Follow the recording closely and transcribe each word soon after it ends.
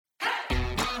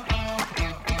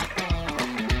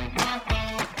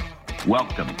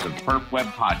Welcome to the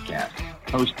PerfWeb podcast,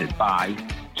 hosted by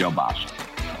Joe Basha.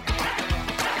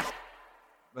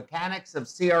 Mechanics of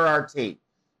CRRT,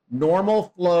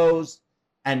 normal flows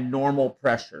and normal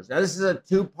pressures. Now, this is a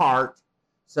two-part,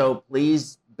 so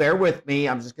please bear with me.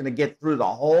 I'm just going to get through the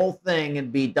whole thing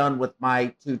and be done with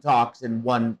my two talks in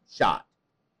one shot.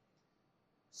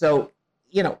 So,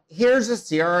 here's a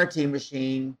CRRT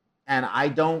machine, and I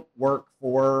don't work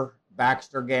for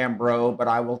Baxter Gambro, but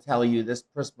I will tell you this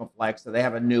Prismaflex, so they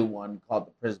have a new one called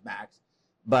the Prismax,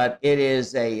 but it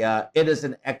is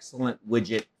an excellent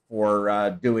widget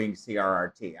for doing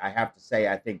CRRT. I have to say,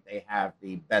 I think they have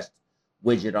the best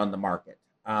widget on the market.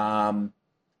 And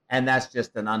that's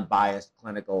just an unbiased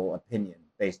clinical opinion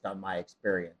based on my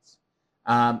experience.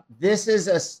 This is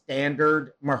a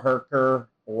standard Maherker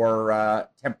or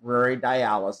temporary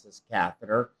dialysis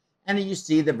catheter, and you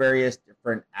see the various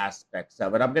different aspects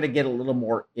of it. I'm going to get a little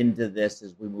more into this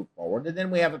as we move forward. And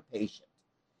then we have a patient.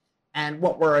 And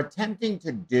what we're attempting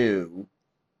to do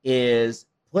is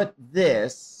put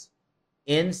this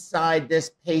inside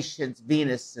this patient's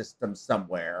venous system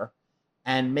somewhere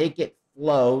and make it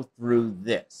flow through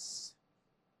this.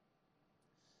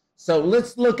 So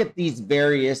let's look at these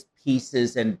various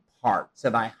pieces and parts.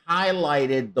 And I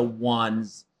highlighted the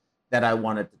ones that I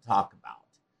wanted to talk about.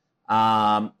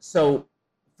 So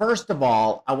first of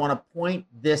all, I want to point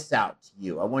this out to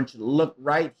you. I want you to look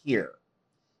right here.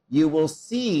 You will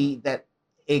see that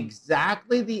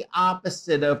exactly the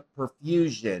opposite of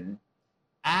perfusion,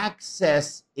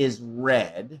 access is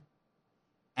red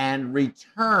and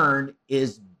return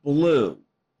is blue.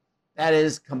 That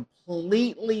is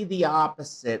completely the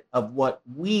opposite of what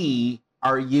we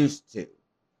are used to.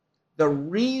 The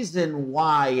reason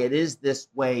why it is this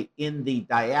way in the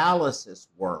dialysis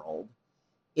world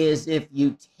is if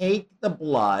you take the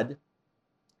blood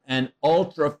and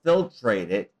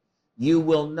ultrafiltrate it, you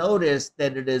will notice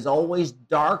that it is always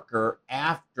darker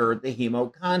after the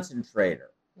hemoconcentrator.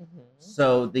 Mm-hmm.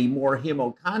 So the more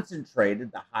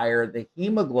hemoconcentrated, the higher the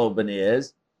hemoglobin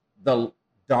is, the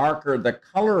darker the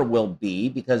color will be,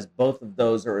 because both of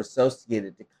those are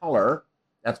associated to color.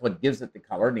 That's what gives it the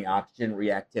color and the oxygen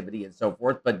reactivity and so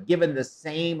forth. But given the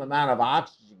same amount of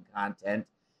oxygen content,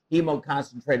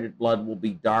 hemoconcentrated blood will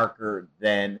be darker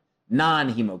than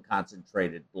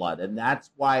non-hemoconcentrated blood. And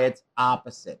that's why it's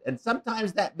opposite. And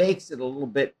sometimes that makes it a little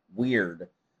bit weird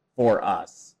for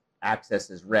us.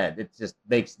 Access is red. It just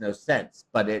makes no sense.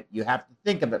 But you have to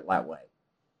think of it that way.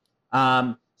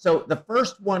 So the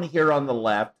first one here on the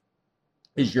left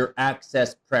is your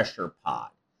access pressure pod.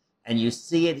 And you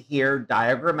see it here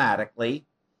diagrammatically,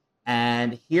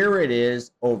 and here it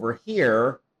is over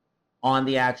here on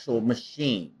the actual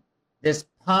machine. This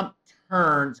pump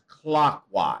turns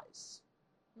clockwise,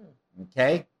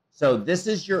 okay? So this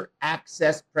is your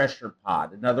access pressure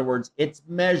pod. In other words, it's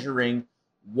measuring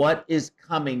what is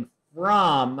coming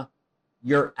from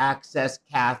your access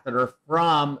catheter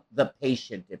from the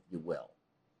patient, if you will.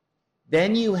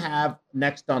 Then you have,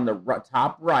 next on the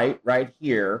top right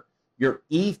here, your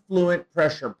effluent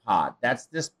pressure pod. That's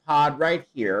this pod right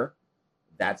here.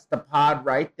 That's the pod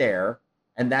right there.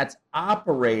 And that's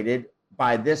operated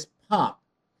by this pump.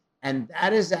 And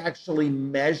that is actually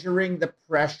measuring the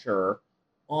pressure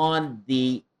on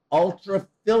the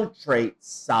ultrafiltrate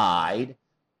side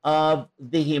of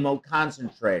the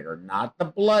hemoconcentrator. Not the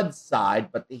blood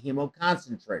side, but the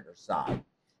hemoconcentrator side.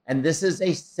 And this is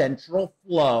a central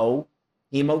flow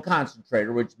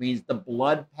hemoconcentrator, which means the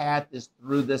blood path is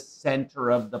through the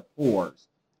center of the pores.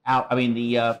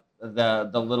 The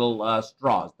little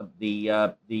straws,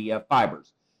 the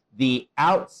fibers. The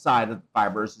outside of the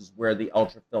fibers is where the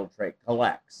ultrafiltrate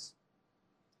collects.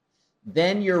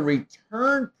 Then your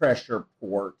return pressure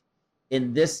port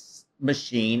in this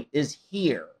machine is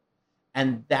here,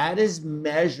 and that is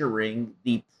measuring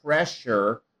the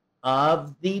pressure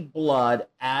of the blood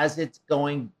as it's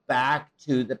going back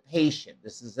to the patient.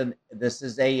 This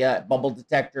is a bubble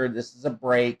detector. This is a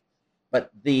brake, but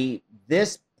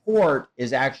this port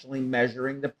is actually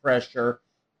measuring the pressure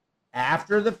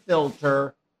after the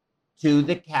filter to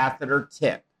the catheter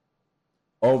tip.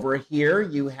 Over here,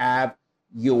 you have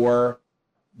your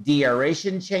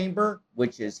deaeration chamber,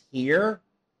 which is here,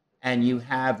 and you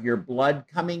have your blood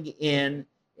coming in.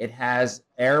 It has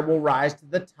air will rise to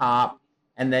the top,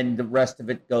 and then the rest of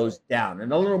it goes down.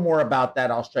 And a little more about that,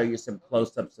 I'll show you some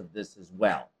close-ups of this as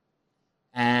well.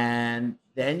 And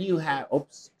then you have,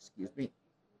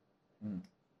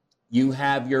 you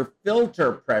have your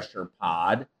filter pressure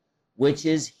pod, which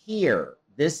is here.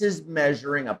 This is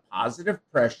measuring a positive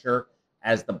pressure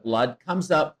as the blood comes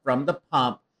up from the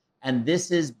pump, and this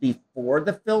is before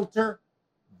the filter,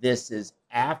 this is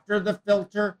after the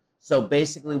filter, So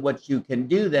basically what you can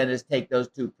do then is take those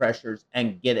two pressures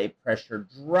and get a pressure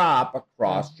drop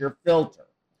across your filter.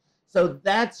 So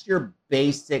that's your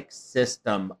basic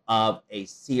system of a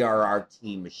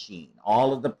CRRT machine.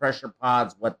 All of the pressure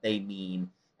pods, what they mean,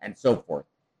 and so forth.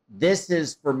 This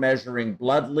is for measuring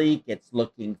blood leak. It's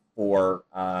looking for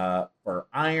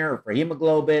iron, for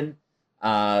hemoglobin.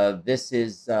 This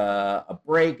is a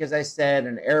brake, as I said,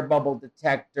 an air bubble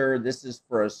detector. This is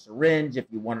for a syringe if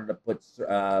you wanted to put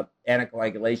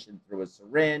anticoagulation through a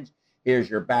syringe. Here's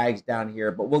your bags down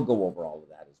here, but we'll go over all of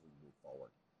that as we move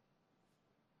forward.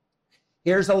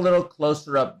 Here's a little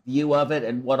closer up view of it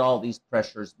and what all these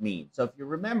pressures mean. So if you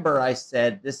remember, I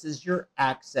said this is your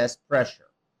access pressure.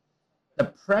 The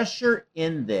pressure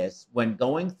in this, when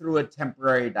going through a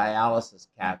temporary dialysis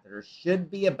catheter,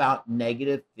 should be about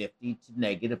 -50 to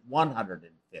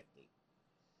 -150.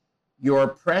 Your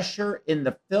pressure in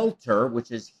the filter, which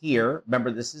is here,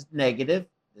 remember this is negative,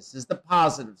 this is the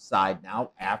positive side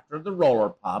now after the roller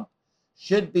pump,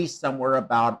 should be somewhere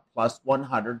about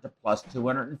 +100 to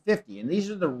 +250. And these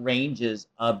are the ranges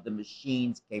of the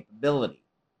machine's capability.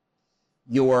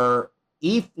 Your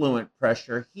effluent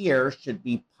pressure here should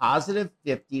be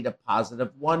 +50 to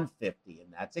 +150.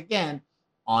 And that's, again,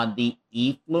 on the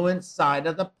effluent side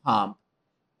of the pump.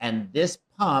 And this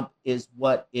pump is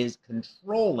what is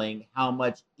controlling how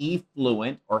much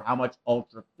effluent or how much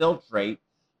ultrafiltrate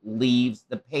leaves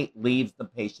the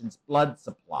patient's blood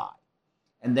supply.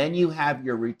 And then you have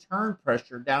your return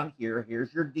pressure down here.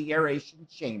 Here's your deaeration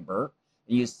chamber.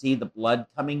 And you see the blood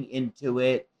coming into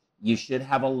it. You should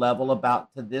have a level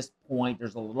about to this point.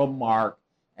 There's a little mark.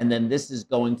 And then this is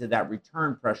going to that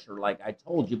return pressure like I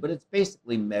told you. But it's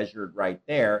basically measured right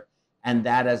there. And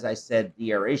that, as I said,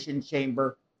 the aeration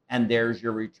chamber. And there's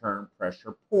your return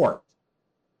pressure port.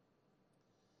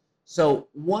 So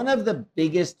one of the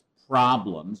biggest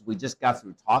problems, we just got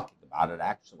through talking about it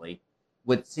actually,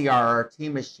 with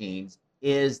CRRT machines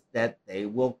is that they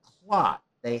will clot.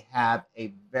 They have a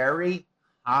very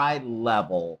high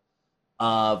level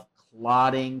of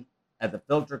clotting, at the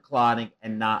filter clotting,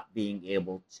 and not being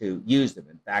able to use them.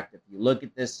 In fact, if you look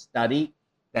at this study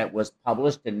that was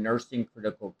published in Nursing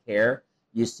Critical Care,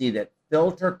 you see that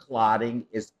filter clotting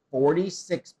is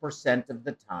 46% of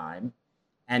the time,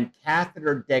 and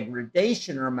catheter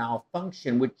degradation or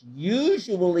malfunction, which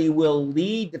usually will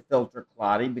lead to filter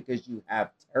clotting because you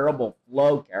have terrible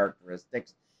flow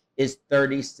characteristics, is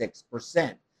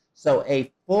 36%. So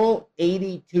a full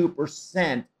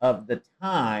 82% of the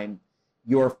time,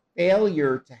 your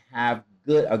failure to have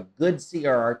a good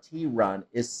CRRT run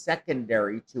is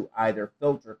secondary to either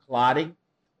filter clotting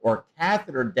or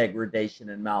catheter degradation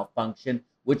and malfunction,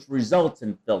 which results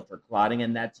in filter clotting,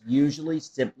 and that's usually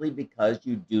simply because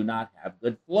you do not have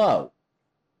good flow.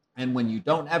 And when you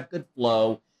don't have good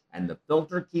flow and the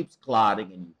filter keeps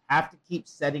clotting and you have to keep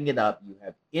setting it up, you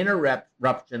have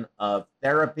interruption of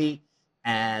therapy,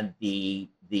 and the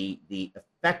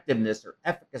effectiveness or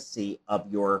efficacy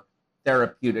of your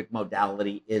therapeutic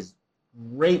modality is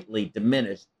greatly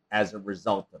diminished as a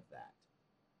result of that.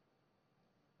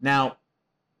 Now,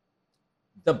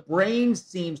 the brain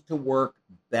seems to work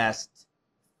best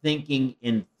thinking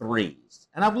in threes.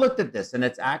 And I've looked at this, and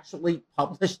it's actually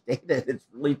published data. It's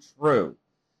really true.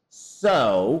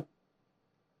 So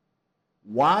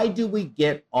why do we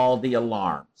get all the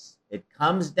alarms? It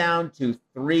comes down to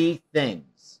three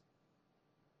things: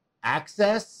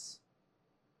 access,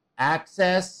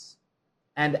 access,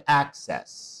 and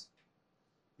access.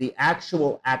 The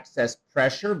actual access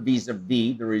pressure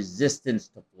vis-a-vis the resistance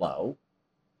to flow,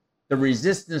 the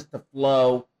resistance to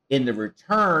flow in the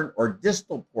return or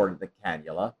distal port of the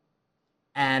cannula,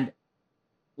 and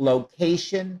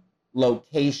location,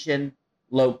 location,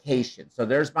 location. So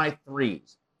there's my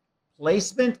threes.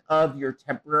 Placement of your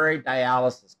temporary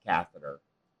dialysis catheter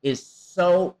is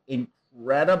so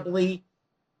incredibly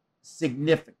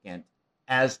significant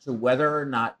as to whether or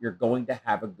not you're going to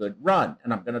have a good run.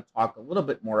 And I'm going to talk a little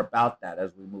bit more about that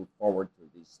as we move forward through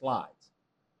these slides.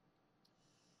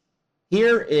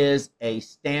 Here is a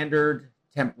standard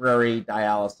temporary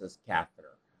dialysis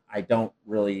catheter. I don't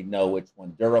really know which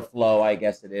one. Duraflow, I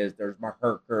guess it is. There's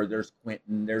Maherker, there's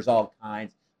Quinton, there's all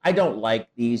kinds. I don't like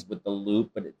these with the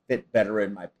loop, but it fit better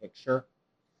in my picture.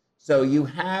 So you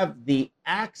have the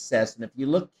access, and if you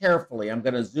look carefully, I'm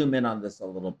going to zoom in on this a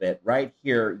little bit. Right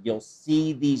here, you'll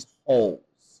see these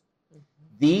holes.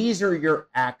 These are your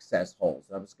access holes.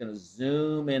 I'm just going to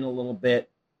zoom in a little bit.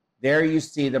 There you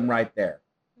see them right there.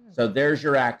 So there's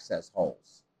your access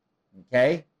holes,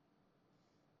 okay?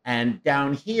 And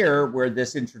down here where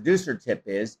this introducer tip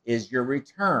is your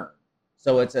return.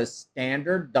 So it's a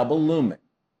standard double lumen.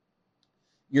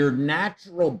 your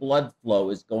natural blood flow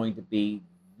is going to be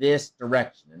this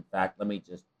direction. In fact, let me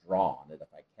just draw on it if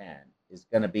I can. Is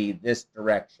going to be this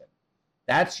direction.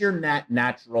 That's your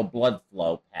natural blood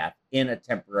flow path in a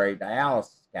temporary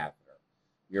dialysis catheter.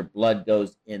 Your blood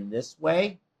goes in this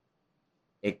way.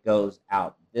 It goes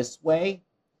out this way.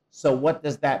 So what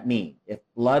does that mean? If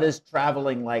blood is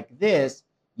traveling like this,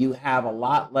 you have a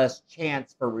lot less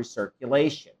chance for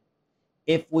recirculation.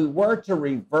 If we were to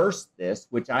reverse this,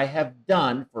 which I have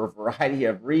done for a variety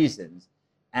of reasons,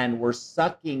 and we're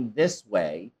sucking this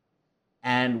way,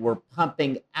 and we're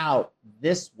pumping out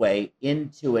this way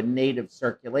into a native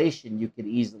circulation, you could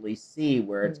easily see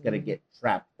where it's going to get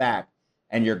trapped back,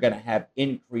 and you're going to have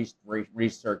increased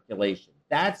recirculation.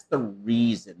 That's the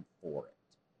reason for it.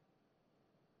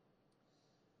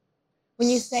 When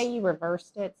you say you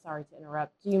reversed it, sorry to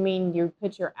interrupt, do you mean you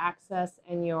put your access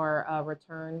and your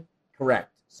return?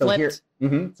 Correct. So here,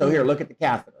 here, look at the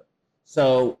catheter.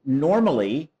 So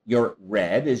normally, your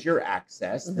red is your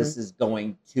access. This is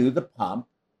going to the pump,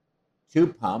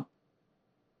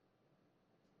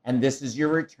 and this is your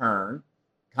return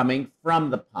coming from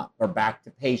the pump or back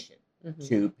to patient,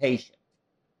 to patient.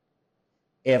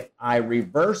 If I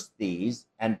reverse these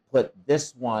and put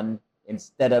this one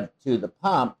instead of to the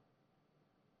pump,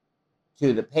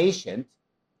 to the patient,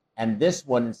 and this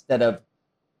one instead of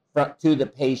to the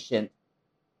patient,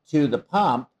 to the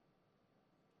pump,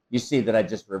 you see that I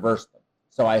just reversed them.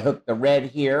 So I hooked the red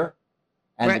here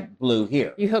and the blue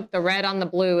here. You hook the red on the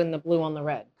blue and the blue on the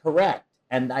red. Correct.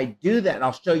 And I do that, and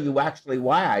I'll show you actually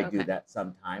why I do that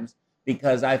sometimes,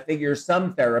 because I figure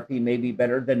some therapy may be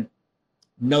better than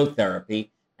no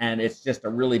therapy, and it's just a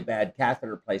really bad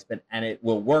catheter placement, and it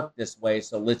will work this way,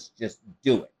 so let's just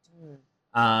do it.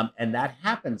 And that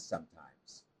happens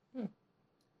sometimes.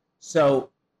 So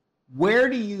where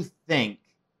do you think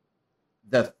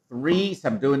the three, so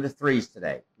I'm doing the threes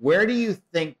today, where do you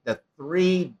think the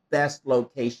three best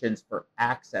locations for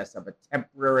access of a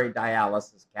temporary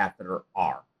dialysis catheter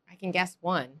are? I can guess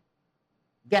one.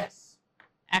 Guess.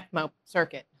 ECMO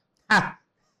circuit. Ha!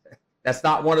 That's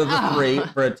not one of the three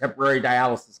for a temporary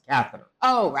dialysis catheter.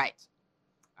 Oh, right.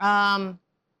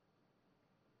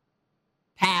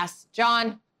 Pass.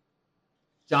 John?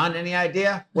 John, any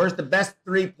idea? Where's the best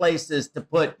three places to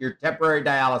put your temporary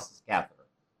dialysis catheter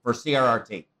for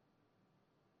CRRT?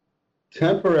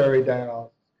 Temporary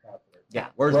dialysis catheter. Yeah.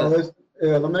 Where's I'm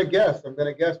going to guess. I'm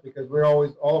going to guess because we're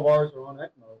always, all of ours are on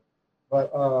ECMO.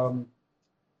 But,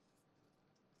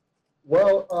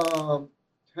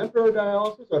 temporary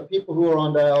dialysis are people who are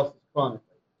on dialysis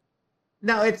chronically.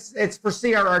 No, it's for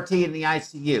CRRT in the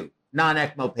ICU,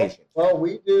 non-ECMO patients. Well,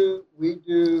 we do,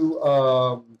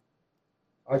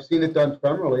 I've seen it done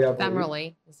femorally, I believe.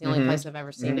 Femorally is the only place I've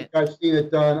ever seen it. I've seen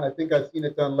it done, I think I've seen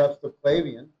it done left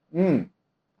subclavian.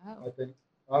 I think.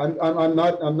 I'm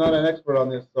not an expert on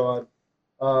this, so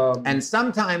and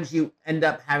sometimes you end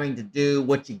up having to do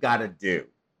what you got to do.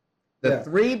 The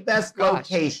three best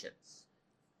locations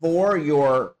for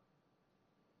your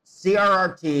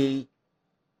CRRT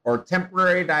or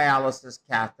temporary dialysis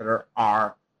catheter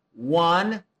are: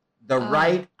 1, the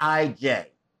right IJ.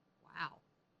 Wow.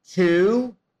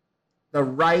 2, the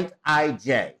right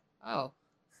IJ.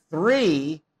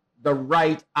 3, the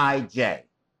right IJ.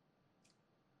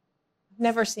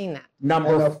 Never seen that.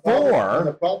 Number 4.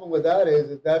 The problem with that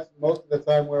is that's most of the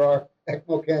time where our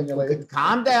ECMO cannula is.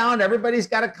 Calm down. Everybody's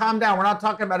got to calm down. We're not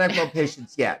talking about ECMO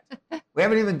patients yet. We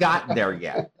haven't even gotten there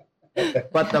yet.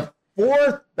 But the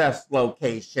 4th best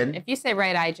location. If you say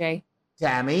right IJ.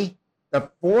 Tammy,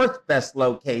 the 4th best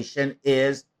location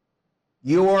is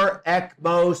your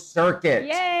ECMO circuit.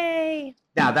 Yay!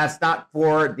 Now, that's not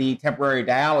for the temporary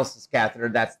dialysis catheter.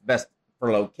 That's the best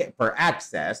for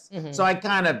access. So I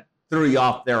kind of threw you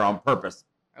off there on purpose.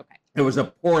 Okay. It was a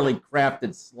poorly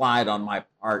crafted slide on my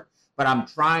part, but I'm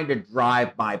trying to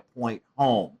drive my point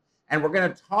home. And we're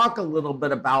going to talk a little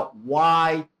bit about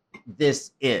why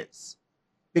this is.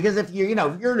 Because if you're in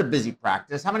a busy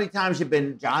practice, how many times you've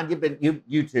been, John,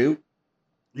 you too,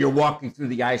 you're walking through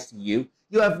the ICU,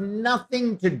 you have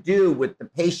nothing to do with the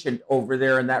patient over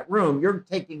there in that room. You're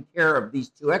taking care of these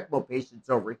 2 ECMO patients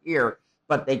over here,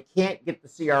 but they can't get the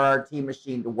CRRT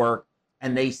machine to work,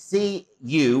 and they see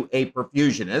you, a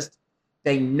perfusionist.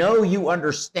 They know you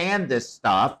understand this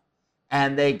stuff,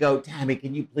 and they go, Tammy,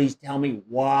 can you please tell me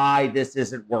why this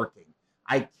isn't working?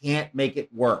 I can't make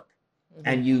it work.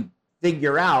 And you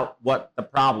figure out what the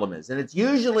problem is. And it's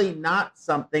usually not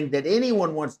something that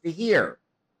anyone wants to hear.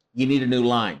 You need a new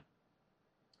line.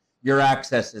 Your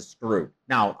access is screwed.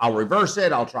 Now, I'll reverse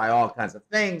it. I'll try all kinds of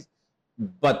things,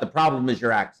 but the problem is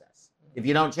your access. If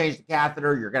you don't change the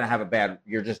catheter,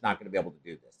 you're just not going to be able to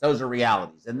do this. Those are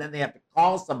realities. And then they have to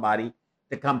call somebody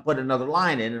to come put another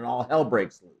line in, and all hell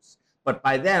breaks loose. But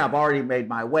by then, I've already made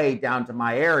my way down to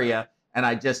my area, and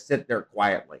I just sit there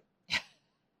quietly.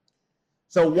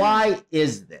 So why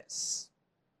is this?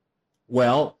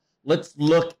 Well, let's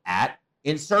look at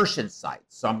insertion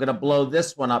sites. So I'm going to blow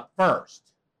this one up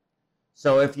first.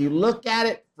 So if you look at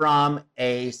it from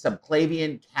a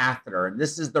subclavian catheter, and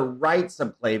this is the right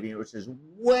subclavian, which is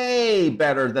way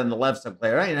better than the left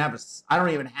subclavian. I don't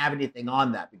even have anything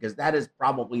on that because that is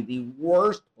probably the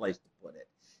worst place to put it.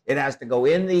 It has to go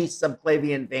in the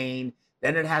subclavian vein,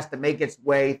 then it has to make its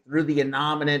way through the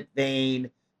innominate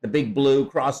vein, the big blue,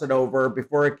 cross it over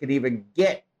before it could even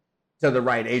get to the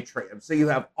right atrium. So you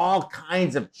have all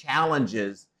kinds of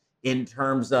challenges in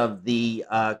terms of the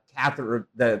catheter,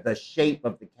 the shape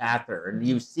of the catheter. And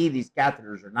you see these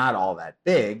catheters are not all that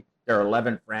big. They're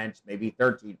 11 French, maybe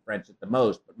 13 French at the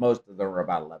most, but most of them are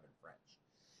about 11 French.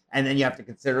 And then you have to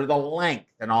consider the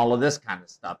length and all of this kind of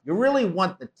stuff. You really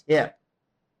want the tip,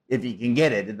 if you can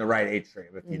get it, in the right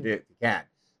atrium, if you can.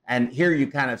 And here you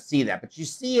kind of see that. But you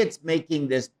see it's making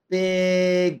this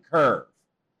big curve.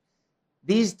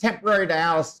 These temporary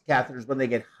dialysis catheters, when they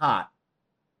get hot,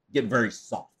 get very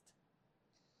soft.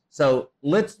 So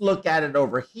let's look at it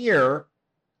over here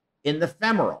in the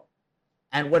femoral.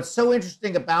 And what's so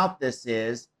interesting about this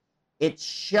is it's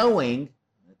showing,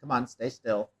 come on, stay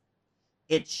still.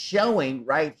 It's showing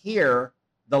right here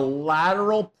the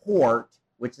lateral port,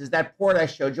 which is that port I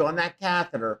showed you on that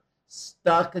catheter,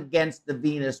 stuck against the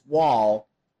venous wall.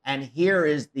 And here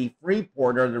is the free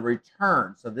port, or the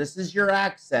return. So this is your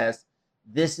access.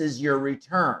 This is your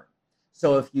return.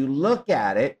 So if you look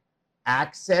at it,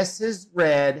 access is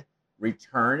red,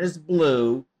 return is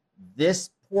blue.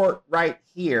 This port right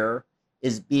here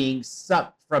is being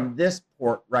sucked from this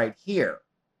port right here.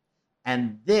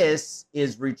 And this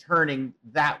is returning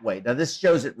that way. Now this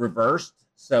shows it reversed,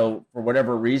 so for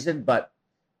whatever reason, but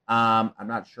I'm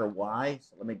not sure why.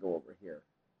 So let me go over here.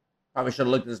 Probably should have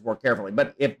looked at this more carefully.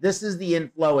 But if this is the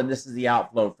inflow and this is the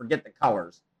outflow, forget the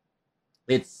colors.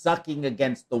 It's sucking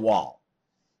against the wall.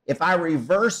 If I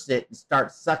reverse it and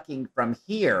start sucking from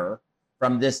here,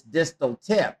 from this distal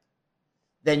tip,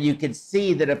 then you can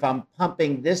see that if I'm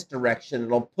pumping this direction,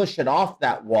 it'll push it off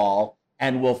that wall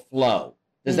and will flow.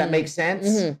 Does that make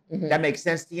sense? That makes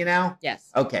sense to you now?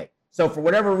 Yes. Okay. So for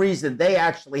whatever reason, they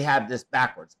actually have this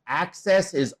backwards.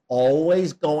 Access is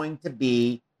always going to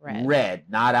be red,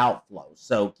 not outflow.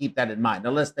 So keep that in mind,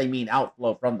 unless they mean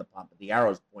outflow from the pump. The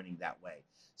arrow's pointing that way.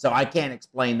 So I can't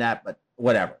explain that, but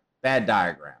whatever. Bad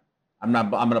diagram. I'm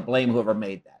going to blame whoever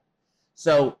made that.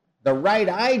 So the right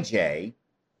IJ,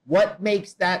 what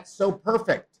makes that so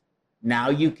perfect? Now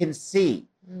you can see.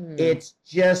 It's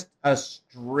just a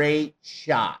straight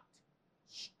shot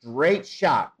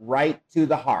right to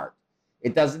the heart.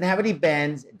 It doesn't have any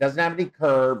bends. It doesn't have any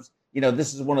curves. You know,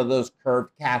 this is one of those curved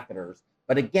catheters.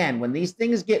 But again, when these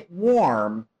things get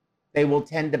warm, they will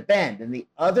tend to bend. And the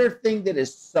other thing that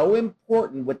is so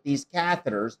important with these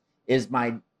catheters is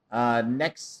my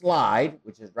next slide,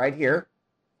 which is right here.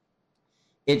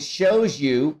 It shows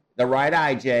you the right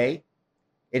IJ.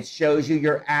 It shows you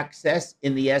your access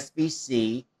in the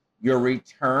SVC, your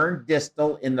return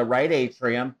distal in the right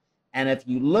atrium. And if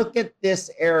you look at this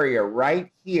area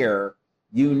right here,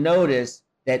 you notice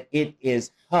that it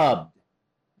is hubbed.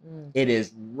 It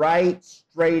is right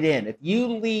straight in. If you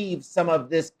leave some of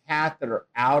this catheter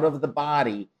out of the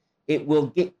body, it will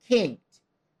get kinked.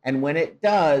 And when it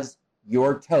does,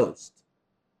 you're toast.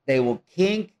 They will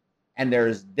kink, and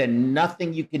there's then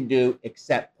nothing you can do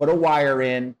except put a wire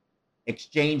in,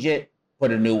 exchange it, put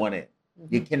a new one in.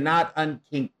 You cannot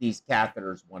unkink these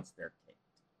catheters once they're kinked.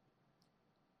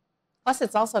 Plus,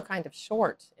 it's also kind of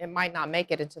short. It might not make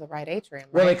it into the right atrium,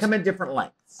 right? Well, they come in different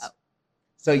lengths. Oh.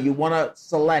 So you want to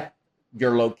select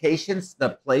your locations, the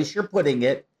place you're putting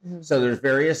it. So there's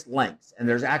various lengths. And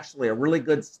there's actually a really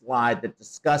good slide that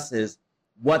discusses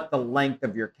what the length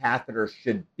of your catheter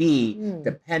should be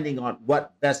depending on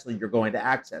what vessel you're going to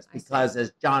access. Because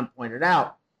as John pointed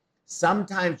out,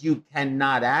 sometimes you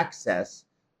cannot access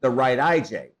the right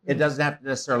IJ. It doesn't have to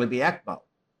necessarily be ECMO.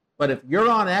 But if you're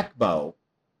on ECMO,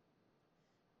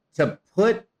 to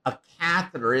put a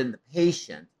catheter in the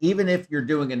patient, even if you're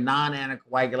doing a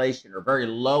non-anticoagulation or very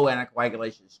low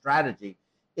anticoagulation strategy,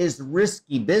 is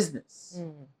risky business.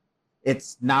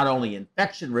 It's not only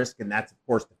infection risk, and that's, of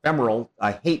course, the femoral.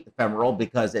 I hate the femoral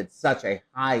because it's such a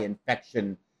high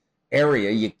infection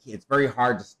area. It's very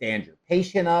hard to stand your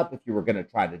patient up if you were going to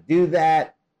try to do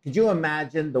that. Could you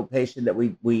imagine the patient that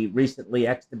we recently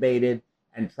extubated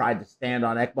and tried to stand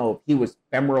on ECMO if he was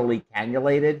femorally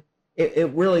cannulated?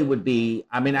 It really would be,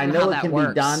 I mean, I know know how it that can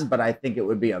works. be done, but I think it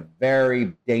would be a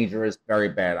very dangerous, very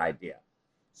bad idea.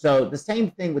 So the same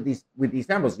thing with these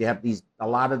femorals. You have a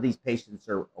lot of these patients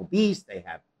are obese, they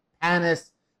have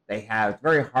pannus, it's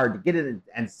very hard to get it,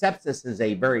 and sepsis is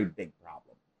a very big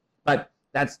problem. But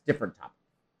that's a different topic.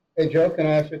 Hey, Joe, can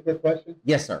I ask you a quick question?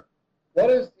 Yes, sir. What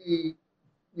is the,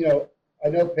 I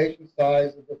know patient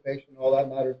size of the patient, all that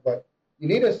matters, but you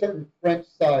need a certain French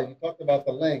size. You talked about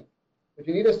the length, but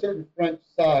you need a certain French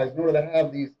size in order to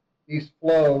have these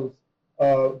flows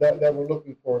that we're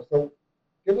looking for. So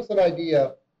give us an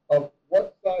idea of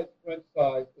what size French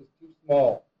size is too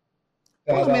small.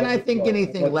 Well, I mean, I think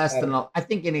anything less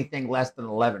than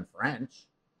 11 French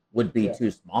would be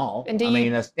too small. And I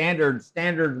mean, a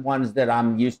standard ones that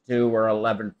I'm used to are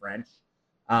 11 French.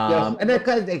 Yes. And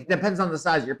it depends on the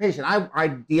size of your patient. I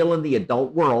deal in the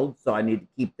adult world, so I need to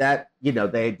keep that.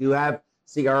 They do have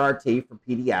CRRT for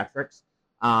pediatrics.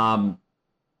 I'm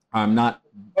not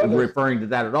referring to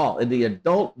that at all. In the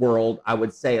adult world, I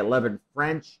would say 11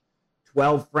 French,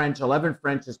 12 French. 11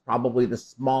 French is probably the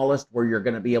smallest where you're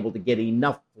going to be able to get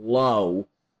enough flow.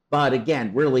 But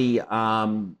again, really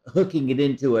hooking it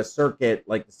into a circuit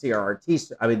like the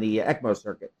CRRT, the ECMO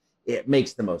circuit, it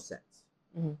makes the most sense.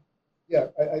 Mm-hmm. Yeah,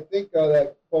 I think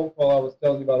that phone call I was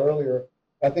telling you about earlier,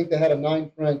 I think they had a 9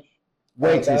 French.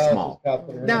 Way too small.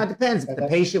 Catheter. Now, it depends. If the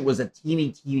patient was a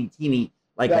teeny,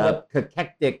 like a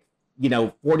cachectic,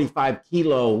 45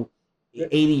 kilo,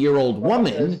 80-year-old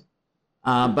woman,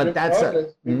 but that's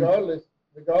regardless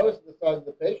of the size of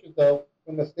the patient, though,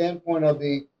 from the standpoint of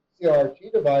the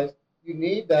CRRT device, you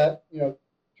need that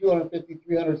 250,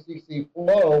 300 cc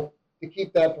flow to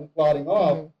keep that from clotting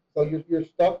off. Mm-hmm. So you're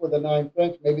stuck with a 9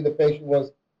 French. Maybe the patient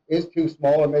is too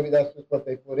small, or maybe that's just what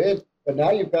they put in. But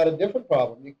now you've got a different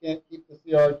problem. You can't keep the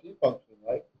CRRT function,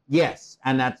 right? Yes,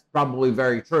 and that's probably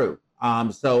very true.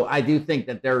 So I do think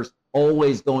that there's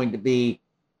always going to be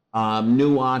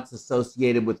nuance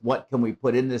associated with what can we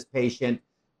put in this patient.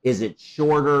 Is it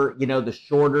shorter? The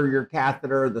shorter your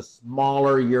catheter, the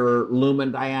smaller your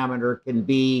lumen diameter can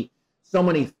be. So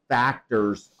many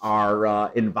factors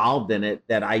are involved in it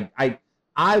that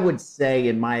I would say,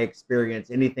 in my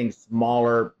experience, anything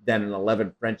smaller than an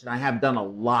 11 French, and I have done a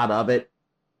lot of it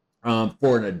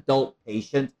for an adult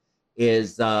patient,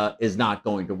 is not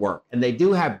going to work. And they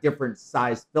do have different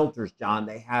size filters, John.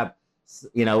 They have,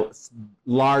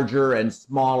 larger and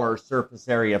smaller surface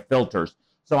area filters.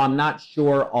 So I'm not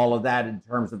sure all of that in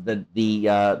terms of the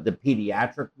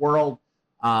pediatric world.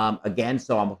 Again,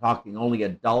 so I'm talking only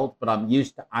adult, but I'm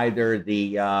used to either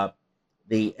the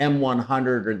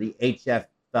M100 or the HF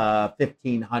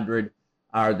 1500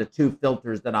 are the two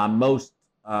filters that I'm most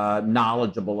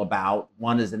knowledgeable about.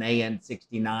 One is an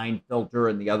AN69 filter,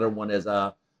 and the other one is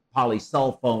a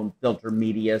polysulfone filter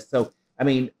media. So, I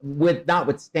mean,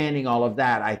 notwithstanding all of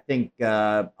that, I think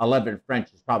 11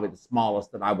 French is probably the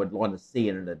smallest that I would want to see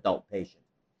in an adult patient.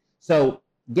 So,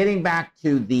 getting back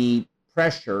to the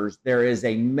pressures, there is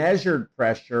a measured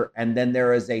pressure, and then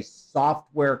there is a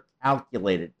software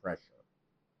calculated pressure.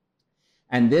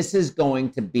 And this is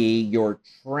going to be your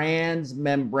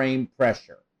transmembrane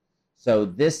pressure. So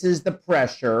this is the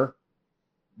pressure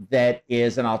that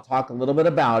is, and I'll talk a little bit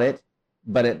about it,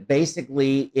 but it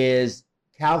basically is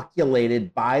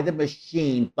calculated by the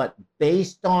machine, but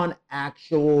based on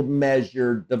actual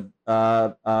measured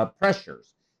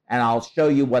pressures. And I'll show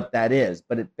you what that is.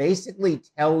 But it basically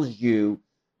tells you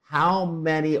how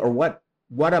many or what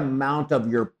amount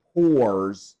of your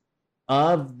pores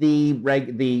of the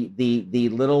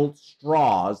little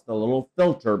straws, the little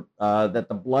filter that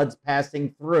the blood's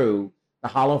passing through, the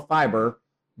hollow fiber,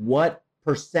 what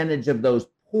percentage of those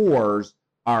pores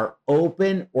are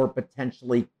open or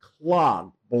potentially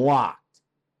clogged, blocked.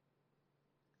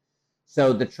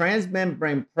 So the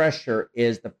transmembrane pressure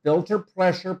is the filter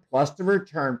pressure plus the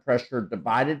return pressure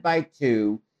divided by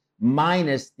 2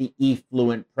 minus the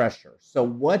effluent pressure. So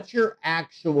what you're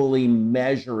actually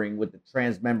measuring with the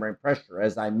transmembrane pressure,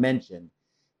 as I mentioned,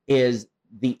 is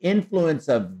the influence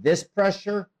of this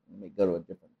pressure. Let me go to a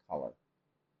different color.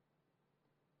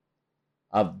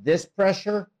 Of this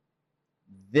pressure,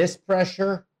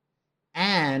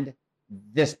 and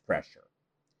this pressure.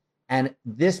 And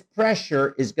this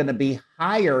pressure is going to be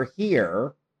higher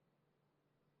here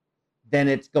than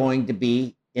it's going to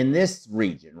be in this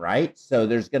region, right? So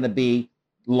there's going to be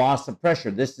loss of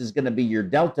pressure. This is going to be your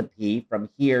delta P from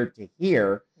here to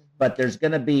here, but there's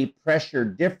going to be pressure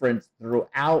difference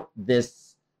throughout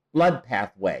this blood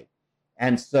pathway.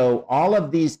 And so all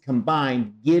of these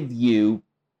combined give you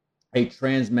a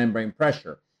transmembrane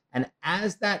pressure. And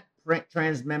as that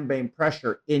transmembrane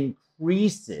pressure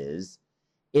increases,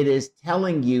 it is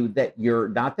telling you that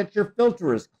not that your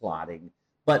filter is clotting,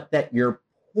 but that your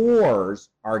pores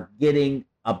are getting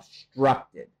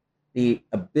obstructed. The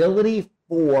ability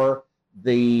for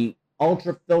the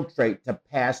ultrafiltrate to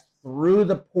pass through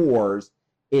the pores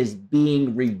is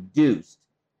being reduced.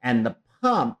 And the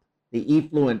pump, the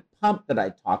effluent pump that I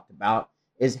talked about,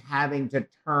 is having to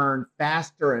turn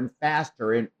faster and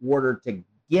faster in order to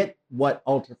get what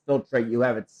ultrafiltrate you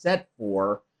have it set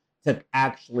for to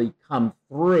actually come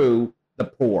through the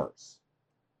pores.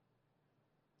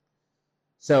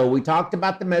 So we talked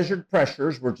about the measured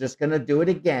pressures. We're just going to do it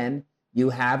again.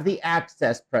 You have the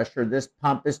access pressure. This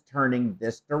pump is turning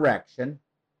this direction.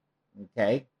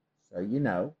 Okay, so you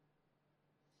know.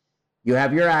 You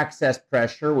have your access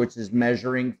pressure, which is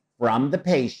measuring from the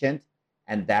patient,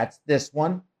 and that's this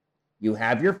one. You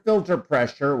have your filter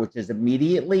pressure, which is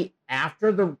immediately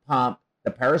after the pump,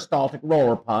 the peristaltic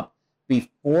roller pump,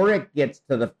 before it gets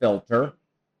to the filter,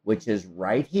 which is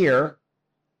right here.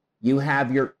 You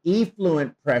have your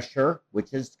effluent pressure,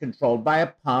 which is controlled by a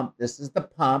pump. This is the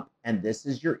pump, and this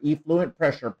is your effluent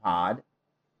pressure pod.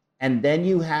 And then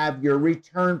you have your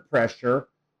return pressure,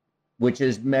 which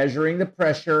is measuring the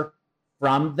pressure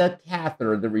from the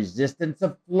catheter, the resistance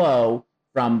of flow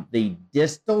from the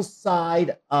distal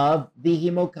side of the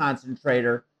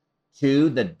hemoconcentrator to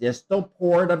the distal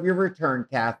port of your return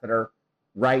catheter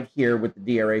right here with the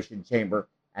deaeration chamber.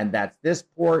 And that's this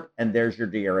port, and there's your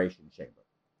deaeration chamber.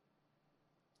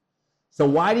 So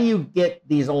why do you get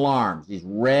these alarms, these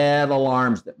red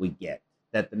alarms that we get,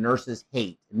 that the nurses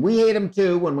hate? And we hate them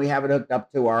too when we have it hooked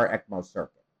up to our ECMO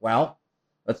circuit. Well,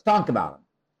 let's talk about them.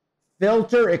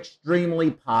 Filter extremely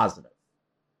positive.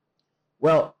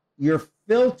 Well, your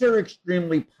filter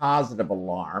extremely positive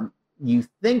alarm, you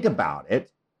think about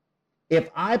it, if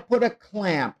I put a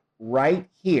clamp right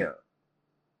here,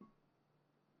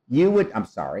 you would, I'm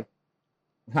sorry,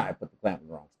 I put the clamp in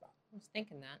the wrong spot. I was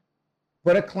thinking that.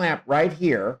 Put a clamp right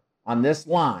here on this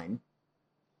line.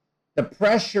 The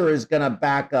pressure is going to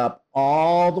back up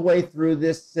all the way through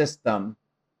this system,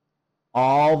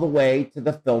 all the way to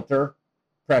the filter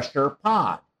pressure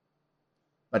pod.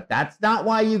 But that's not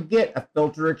why you get a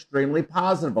filter extremely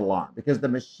positive alarm, because the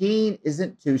machine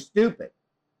isn't too stupid.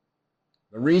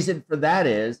 The reason for that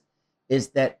is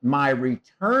that my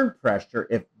return pressure,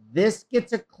 if this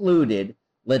gets occluded,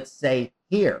 let's say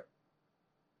here,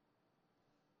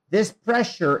 this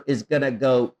pressure is going to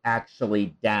go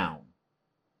actually down.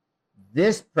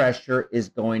 This pressure is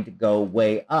going to go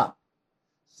way up.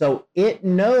 So it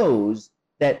knows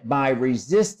that my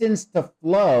resistance to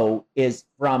flow is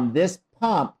from this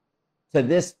pump to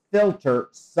this filter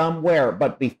somewhere,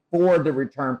 but before the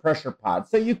return pressure pod.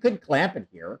 So you could clamp it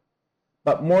here,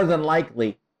 but more than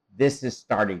likely, this is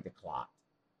starting to clot.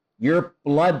 Your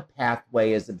blood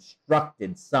pathway is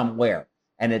obstructed somewhere,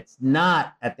 and it's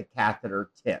not at the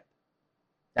catheter tip.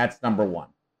 That's number one.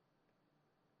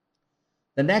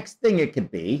 The next thing it could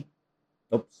be,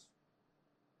 oops,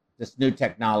 this new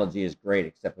technology is great,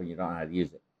 except when you don't know how to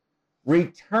use it.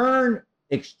 Return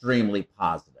extremely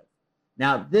positive.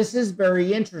 Now, this is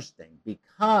very interesting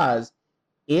because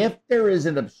if there is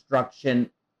an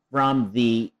obstruction from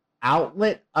the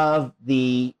outlet of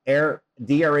the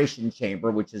deaeration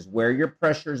chamber, which is where your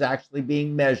pressure is actually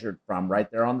being measured from, right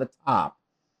there on the top,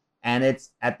 and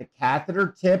it's at the catheter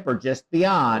tip or just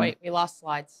beyond. Wait, we lost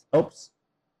slides. Oops.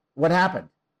 What happened?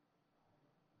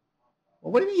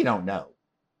 Well, what do you mean you don't know?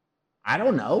 I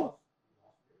don't know.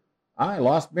 I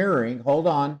lost mirroring. Hold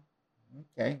on.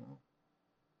 Okay.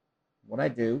 What I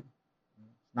do?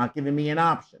 It's not giving me an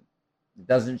option. It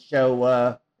doesn't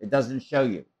show. It doesn't show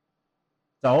you.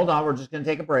 So hold on. We're just going to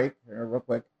take a break here real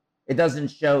quick. It doesn't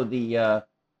show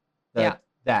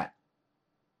that.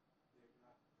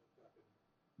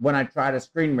 When I try to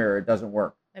screen mirror, it doesn't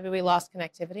work. Maybe we lost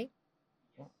connectivity.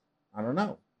 I don't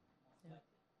know.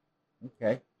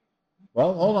 Okay.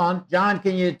 Well, hold on. John,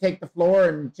 can you take the floor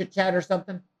and chit-chat or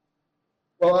something?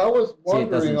 Well, I was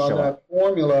wondering on that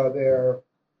formula there,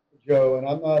 Joe, and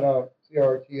I'm not a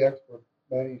CRRT expert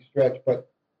by any stretch,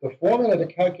 but the formula to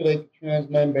calculate the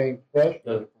transmembrane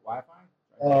pressure,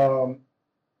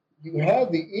 you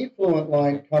have the effluent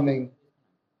line coming,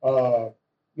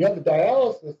 you have the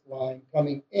dialysis line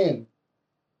coming in,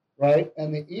 right?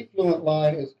 And the effluent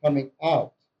line is coming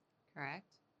out. Correct.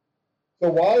 So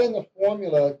why in the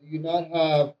formula do you not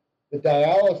have the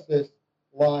dialysis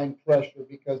line pressure?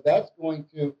 Because that's going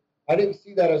to, I didn't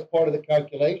see that as part of the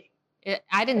calculation.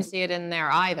 I didn't see it in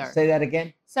there either. Say that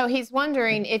again. So he's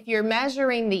wondering if you're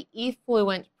measuring the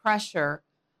effluent pressure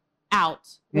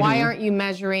out, why aren't you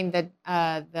measuring the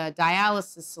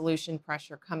dialysis solution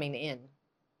pressure coming in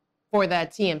for the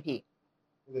TMP?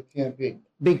 the TMP.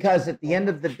 Because at the end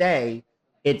of the day,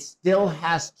 it still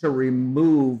has to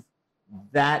remove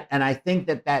that. And I think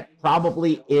that that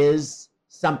probably is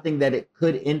something that it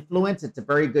could influence. It's a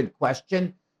very good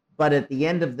question. But at the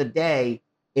end of the day,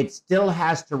 it still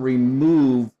has to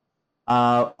remove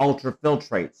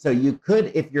ultrafiltrate. So you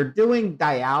could, if you're doing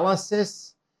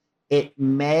dialysis, it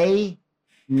may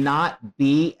not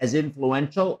be as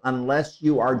influential unless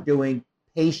you are doing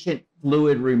patient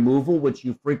fluid removal, which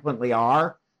you frequently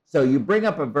are. So you bring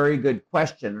up a very good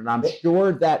question, and I'm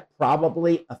sure that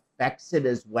probably affects it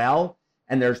as well.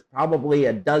 And there's probably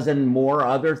a dozen more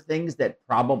other things that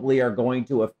probably are going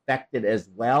to affect it as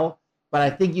well. But I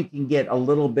think you can get a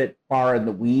little bit far in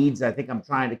the weeds. I think I'm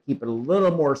trying to keep it a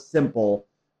little more simple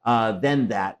than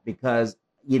that because,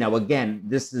 you know, again,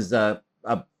 this is a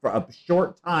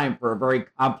short time for a very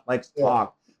complex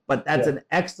talk. But that's an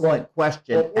excellent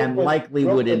question and likely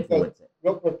would influence it.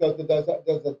 Real quick, does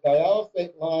the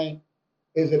dialysate line,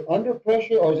 is it under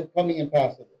pressure or is it coming in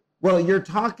passively? Well, you're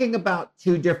talking about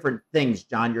two different things,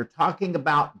 John. You're talking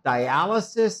about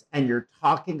dialysis and you're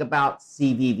talking about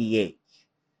CVVH.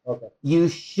 Okay. You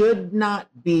should not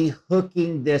be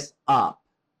hooking this up,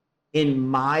 in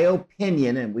my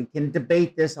opinion, and we can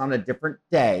debate this on a different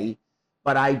day,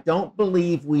 but I don't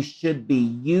believe we should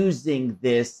be using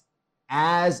this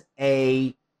as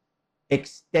a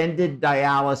extended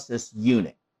dialysis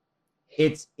unit.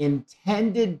 Its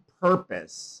intended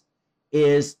purpose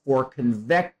is for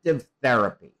convective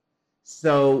therapy.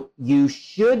 So you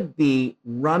should be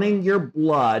running your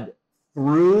blood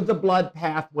through the blood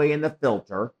pathway in the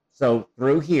filter, so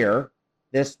through here,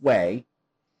 this way,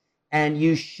 and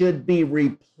you should be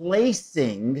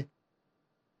replacing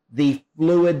the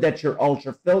fluid that you're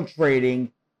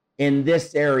ultrafiltrating in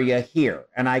this area here.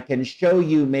 And I can show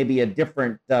you maybe a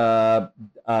different diagram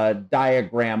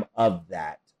of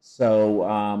that.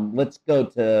 So let's go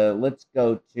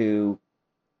to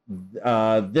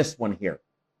this one here.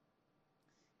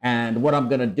 And what I'm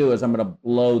going to do is I'm going to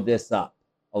blow this up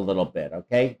a little bit,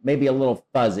 okay? Maybe a little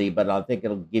fuzzy, but I think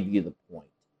it'll give you the point.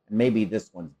 And maybe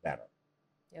this one's better.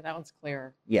 Yeah, that one's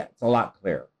clearer. Yeah, it's a lot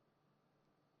clearer.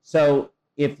 So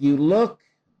if you look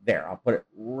there, I'll put it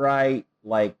right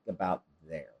like about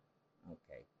there.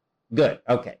 Okay, good,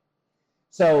 okay.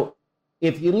 So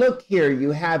if you look here,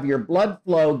 you have your blood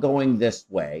flow going this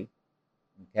way,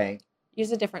 okay?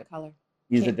 Use a different color.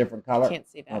 Use a different color? Can't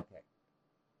see that. Okay.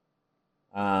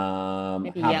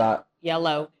 Maybe how about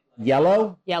yellow?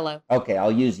 Yellow? Yellow. Okay,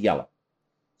 I'll use yellow.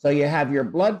 So you have your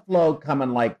blood flow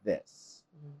coming like this.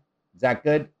 Is that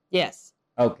good? Yes.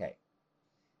 Okay.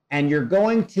 And you're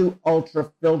going to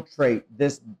ultrafiltrate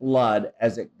this blood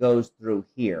as it goes through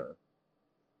here.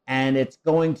 And it's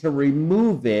going to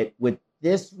remove it with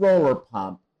this roller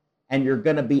pump. And you're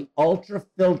going to be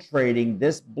ultrafiltrating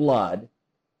this blood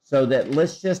so that,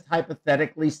 let's just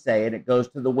hypothetically say, and it goes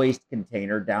to the waste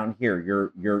container down here,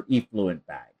 your effluent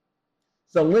bag.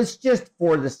 So let's just,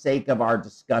 for the sake of our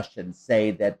discussion,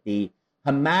 say that the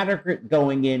hematocrit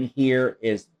going in here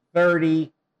is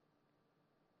 30,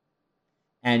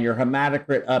 and your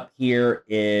hematocrit up here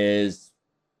is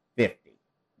 50,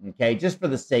 okay, just for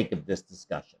the sake of this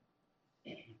discussion.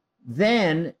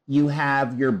 Then you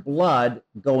have your blood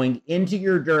going into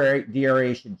your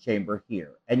deaeration chamber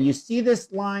here. And you see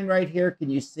this line right here? Can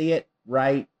you see it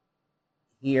right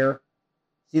here?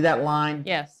 See that line?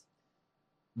 Yes.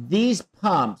 These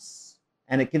pumps,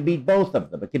 and it can be both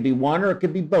of them. It can be one or it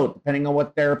could be both, depending on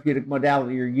what therapeutic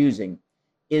modality you're using,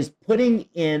 is putting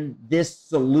in this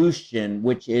solution,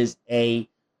 which is a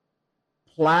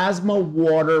plasma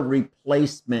water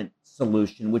replacement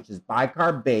solution, which is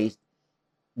bicarb-based,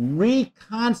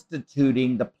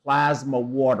 reconstituting the plasma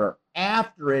water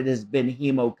after it has been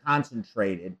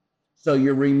hemoconcentrated. So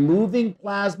you're removing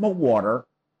plasma water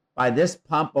by this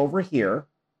pump over here,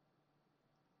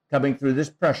 coming through this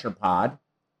pressure pod,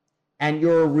 and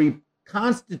you're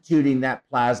reconstituting that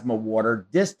plasma water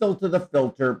distal to the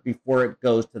filter before it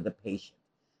goes to the patient.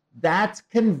 That's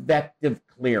convective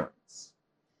clearance.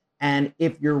 And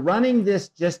if you're running this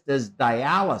just as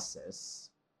dialysis,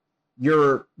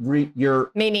 you're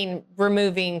meaning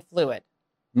removing fluid.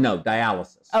 No,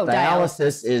 dialysis. Oh,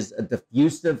 dialysis is a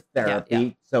diffusive therapy. Yeah.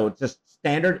 So it's just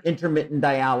standard intermittent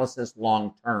dialysis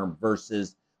long term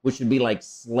versus, which would be like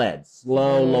SLED,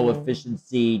 slow, low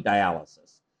efficiency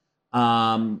dialysis,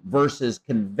 versus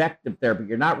convective therapy.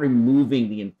 You're not removing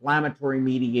the inflammatory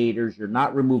mediators. You're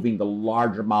not removing the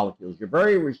larger molecules. You're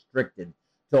very restricted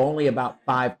to only about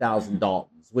 5,000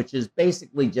 Daltons, which is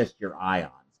basically just your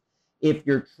ions. If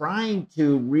you're trying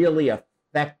to really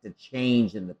affect a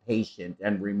change in the patient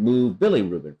and remove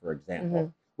bilirubin, for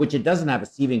example, which it doesn't have a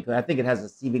sieving, I think it has a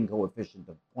sieving coefficient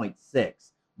of 0.6.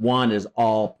 1 is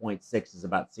all, 0.6 is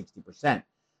about 60%.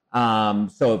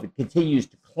 So if it continues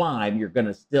to climb, you're going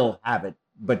to still have it,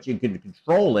 but you can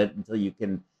control it until you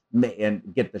can and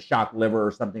get the shock liver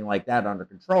or something like that under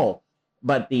control.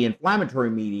 But the inflammatory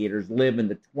mediators live in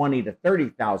the 20 to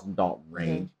 30,000 Dalton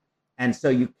range. And so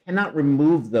you cannot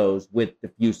remove those with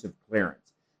diffusive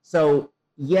clearance. So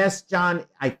yes, John,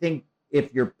 I think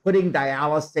if you're putting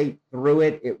dialysate through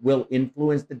it, it will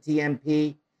influence the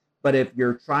TMP. But if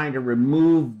you're trying to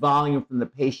remove volume from the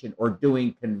patient or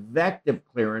doing convective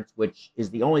clearance, which is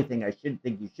the only thing I should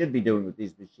think you should be doing with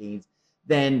these machines,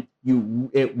 then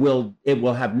it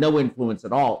will have no influence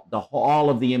at all. All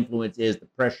of the influence is the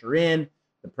pressure in,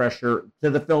 the pressure to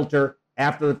the filter,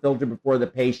 after the filter, before the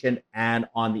patient, and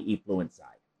on the effluent side.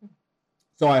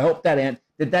 So I hope that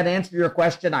did that answer your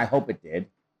question? I hope it did.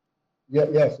 Yeah,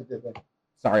 yes, it did.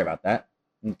 Sorry about that.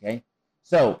 Okay.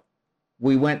 So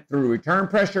we went through return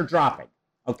pressure dropping.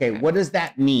 Okay, what does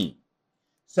that mean?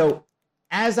 So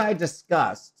as I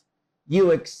discussed,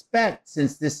 you expect,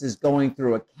 since this is going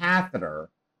through a catheter,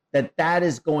 that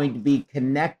is going to be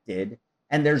connected,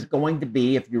 and there's going to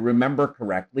be, if you remember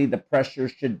correctly, the pressure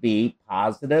should be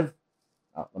positive.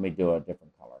 Oh, let me do a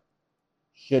different color.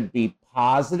 Should be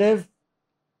positive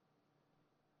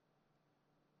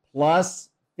plus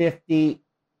 50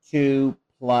 to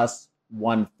plus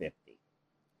 150.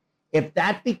 If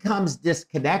that becomes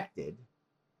disconnected,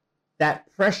 that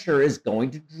pressure is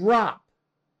going to drop.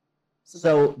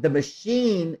 So the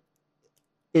machine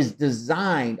is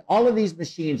designed, all of these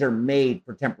machines are made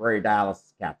for temporary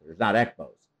dialysis catheters, not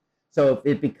ECMOs. So if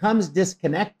it becomes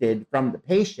disconnected from the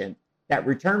patient, that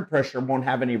return pressure won't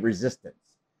have any resistance.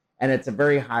 And it's a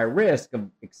very high risk of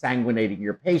exsanguinating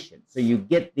your patient. So you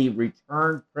get the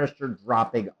return pressure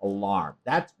dropping alarm.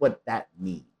 That's what that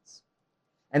means.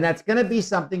 And that's going to be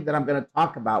something that I'm going to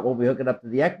talk about when we hook it up to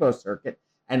the ECMO circuit,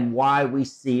 and why we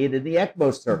see it in the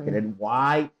ECMO circuit, and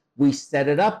why we set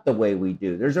it up the way we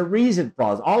do. There's a reason for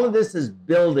all of this is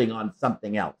building on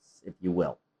something else, if you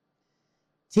will.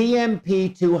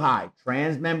 TMP too high,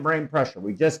 transmembrane pressure.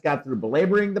 We just got through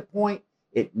belaboring the point.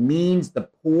 It means the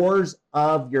pores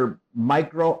of your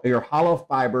hollow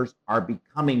fibers are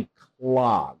becoming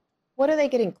clogged. What are they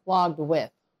getting clogged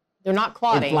with? They're not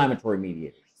clotting. Inflammatory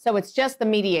mediators. So it's just the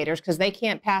mediators because they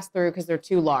can't pass through because they're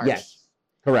too large. Yes,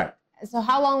 correct. So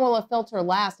how long will a filter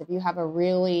last if you have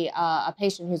a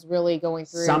patient who's really going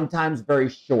through? Sometimes very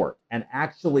short. And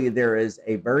actually there is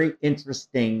a very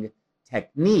interesting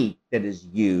technique that is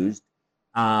used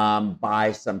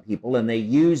by some people, and they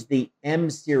use the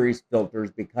M series filters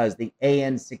because the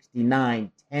AN69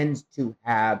 tends to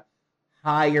have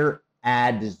higher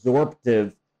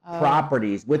adsorptive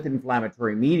properties with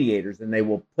inflammatory mediators, and they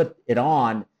will put it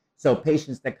on. So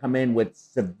patients that come in with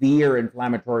severe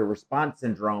inflammatory response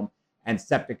syndrome and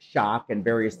septic shock and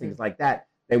various things like that,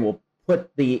 they will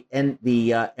put the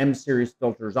M series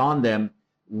filters on them,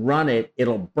 run it,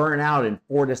 it'll burn out in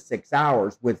 4 to 6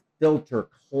 hours with filter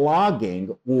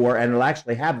clogging, and it'll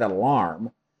actually have that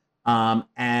alarm,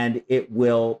 and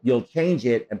you'll change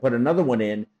it and put another one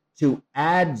in to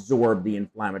adsorb the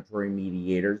inflammatory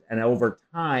mediators, and over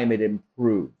time it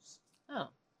improves. Oh.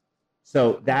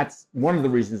 So that's one of the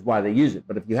reasons why they use it.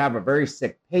 But if you have a very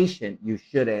sick patient, you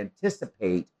should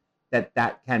anticipate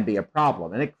that can be a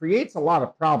problem. And it creates a lot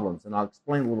of problems, and I'll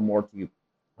explain a little more to you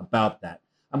about that.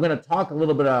 I'm going to talk a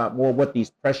little bit more what these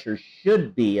pressures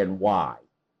should be and why.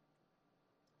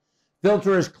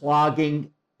 Filter is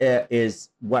clogging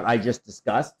is what I just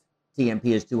discussed. TMP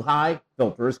is too high,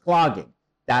 filter is clogging.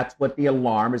 That's what the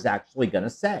alarm is actually going to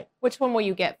say. Which one will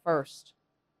you get first?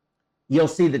 You'll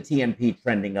see the TMP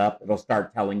trending up. It'll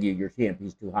start telling you your TMP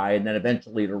is too high, and then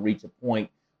eventually it'll reach a point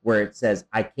where it says,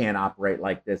 I can't operate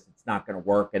like this. It's not going to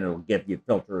work, and it'll give you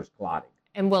filter is clotting.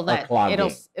 And will that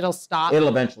it'll stop? It'll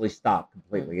eventually stop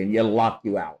completely, and it'll lock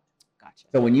you out. Gotcha.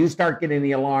 So when you start getting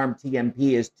the alarm,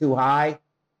 TMP is too high,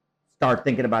 start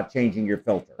thinking about changing your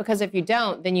filter. Because if you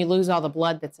don't, then you lose all the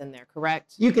blood that's in there,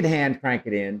 correct? You can hand crank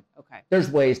it in. Okay. There's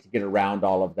ways to get around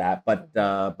all of that, but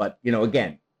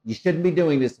again, you shouldn't be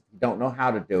doing this if you don't know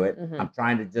how to do it. I'm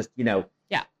trying to just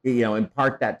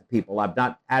impart that to people. I'm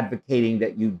not advocating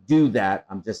that you do that.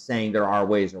 I'm just saying there are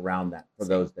ways around that for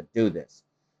those that do this.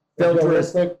 Filter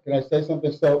is quick. Can I say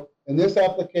something? So in this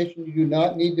application, you do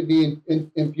not need to be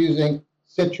infusing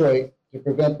citrate to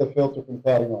prevent the filter from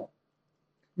clotting off.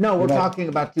 No, we're talking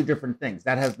about two different things.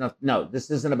 That has nothing. No,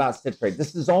 this isn't about citrate.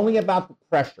 This is only about the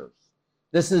pressures.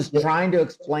 This is trying to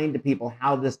explain to people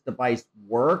how this device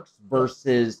works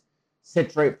versus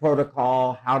citrate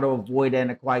protocol, how to avoid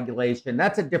anticoagulation.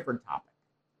 That's a different topic.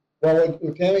 Well,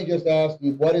 what Tammy just asked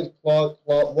you, what is what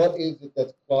is it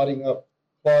that's clogging up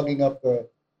the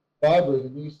fibers?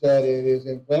 And you said it is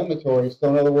inflammatory. So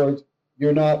in other words,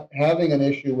 you're not having an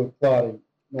issue with clotting.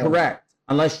 No. Correct.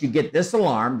 Unless you get this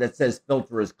alarm that says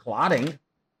filter is clotting,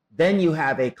 then you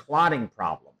have a clotting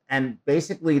problem. And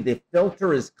basically the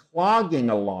filter is clogging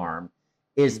alarm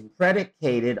is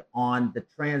predicated on the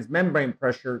transmembrane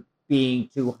pressure being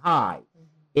too high.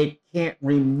 It can't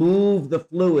remove the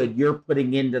fluid you're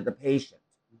putting into the patient.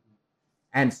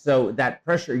 And so that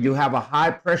pressure, you have a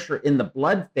high pressure in the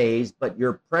blood phase, but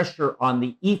your pressure on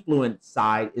the effluent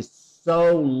side is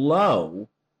so low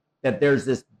that there's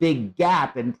this big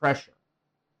gap in pressure.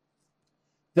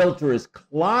 Filter is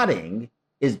clotting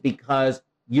is because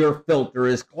your filter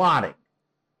is clotting.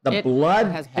 The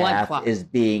blood path is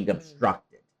being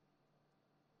obstructed.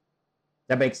 Does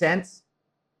that make sense?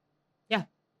 Yeah.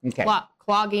 Okay.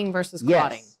 Clogging versus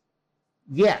clotting.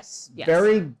 Yes.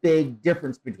 Very big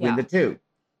difference between the two.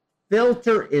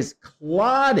 Filter is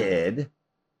clotted.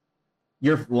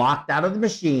 You're locked out of the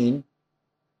machine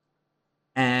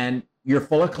and you're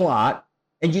full of clot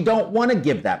and you don't want to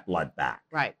give that blood back.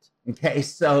 Right. Okay.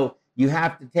 So you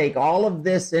have to take all of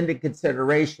this into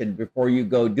consideration before you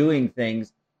go doing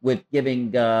things with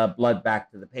giving blood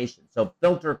back to the patient. So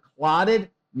filter clotted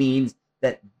means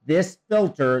that this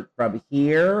filter from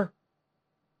here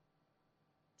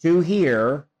to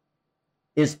here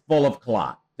is full of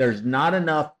clot. There's not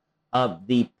enough of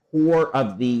the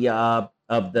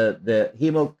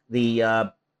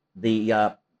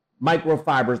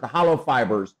microfibers, the hollow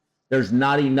fibers. There's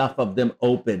not enough of them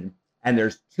open, and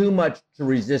there's too much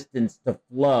resistance to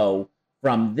flow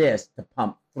from this to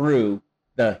pump through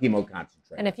the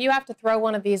hemoconcentrate. And if you have to throw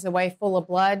one of these away full of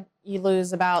blood, you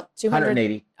lose about 200.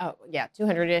 180. Oh, yeah,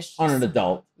 200-ish. On an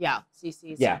adult. Yeah,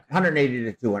 cc's. Yeah, 180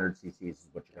 to 200 cc's is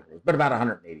what you're going to lose, but about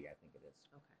 180, I think it is.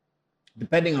 Okay.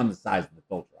 Depending on the size of the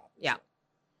filter, obviously.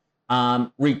 Yeah.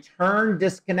 Return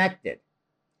disconnected.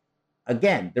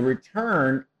 Again, the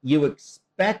return, you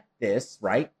expect this,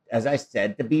 right, as I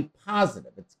said, to be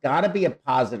positive. It's got to be a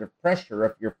positive pressure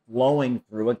if you're flowing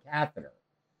through a catheter.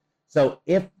 So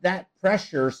if that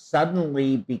pressure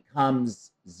suddenly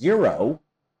becomes 0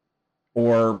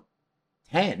 or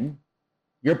 10,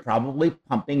 you're probably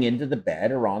pumping into the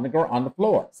bed or on the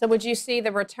floor. So would you see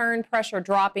the return pressure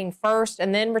dropping first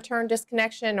and then return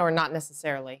disconnection, or not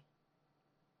necessarily?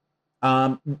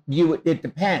 It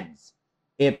depends.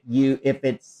 If you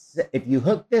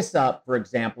hook this up, for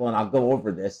example, and I'll go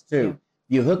over this too.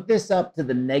 You hook this up to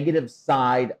the negative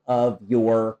side of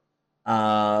your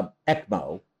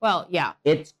ECMO. Well, yeah.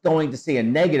 It's going to see a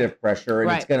negative pressure,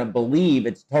 and it's going to believe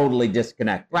it's totally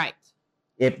disconnected. Right.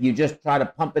 If you just try to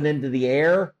pump it into the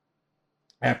air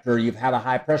after you've had a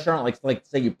high pressure on it, like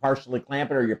say you partially clamp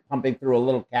it or you're pumping through a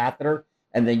little catheter,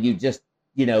 and then you just,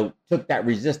 took that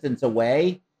resistance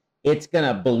away, it's going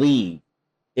to believe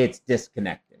it's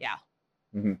disconnected. Yeah.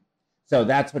 Mm-hmm. So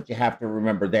that's what you have to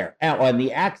remember there. And on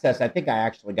the access, I think I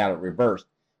actually got it reversed.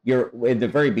 In the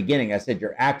very beginning, I said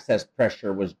your access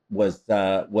pressure was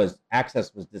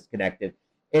disconnected.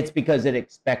 It's because it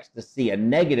expects to see a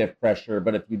negative pressure,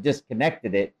 but if you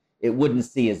disconnected it, it wouldn't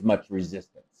see as much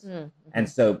resistance. Mm-hmm. And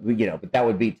so, but that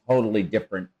would be totally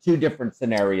different, two different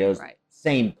scenarios,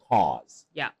 same cause.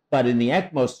 Yeah. But in the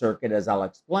ECMO circuit, as I'll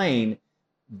explain,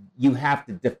 you have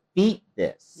to defeat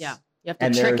this. Yeah. You have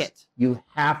to trick it. You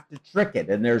have to trick it,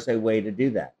 and there's a way to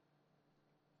do that.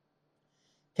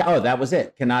 Oh, that was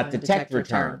it. Cannot detect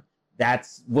return.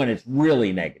 That's when it's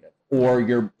really negative,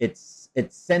 or it's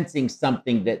sensing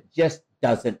something that just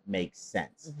doesn't make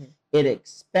sense. Mm-hmm. It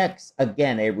expects,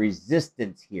 again, a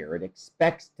resistance here. It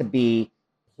expects to be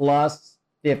plus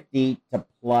 50 to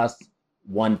plus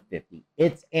 150.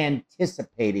 It's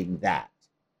anticipating that.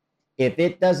 If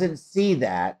it doesn't see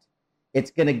that,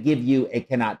 it's going to give you a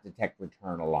cannot detect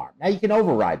return alarm. Now, you can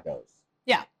override those.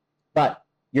 Yeah. But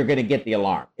you're going to get the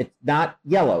alarm. It's not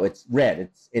yellow, it's red.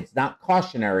 It's not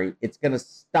cautionary. It's going to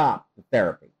stop the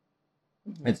therapy.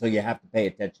 Mm-hmm. And so you have to pay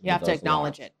attention. You have to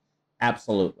acknowledge it.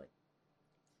 Absolutely.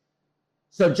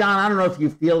 So, John, I don't know if you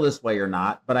feel this way or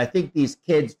not, but I think these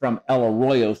kids from El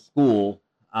Arroyo School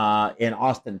in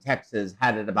Austin, Texas,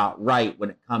 had it about right when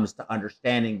it comes to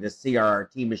understanding the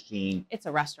CRRT machine. It's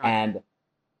a restaurant. And,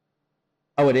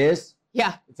 oh, it is?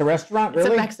 Yeah. It's a restaurant, really?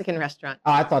 It's a Mexican restaurant.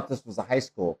 Oh, I thought this was a high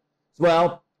school.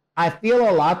 Well, I feel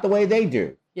a lot the way they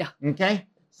do. Yeah. Okay?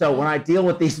 So when I deal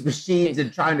with these machines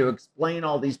and trying to explain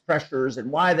all these pressures and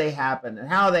why they happen and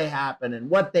how they happen and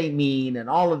what they mean and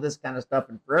all of this kind of stuff,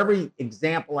 and for every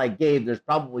example I gave, there's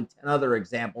probably 10 other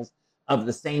examples of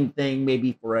the same thing,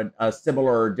 maybe for a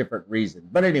similar or different reason.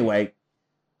 But anyway,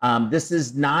 this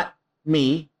is not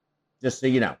me. just so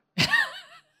you know.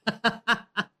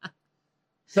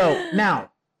 So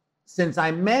now, since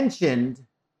I mentioned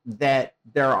that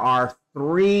there are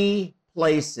 3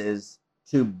 places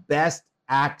to best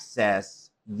access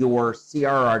your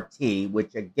CRRT,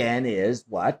 which again is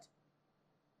what?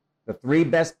 The 3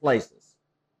 best places.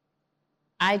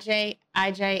 IJ.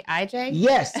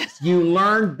 Yes, you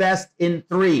learn best in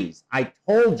 3s. I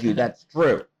told you that's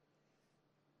true.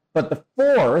 But the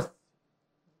 4th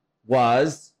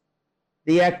was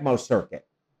the ECMO circuit.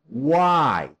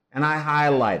 Why? And I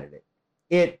highlighted it.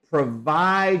 It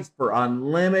provides for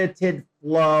unlimited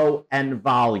flow and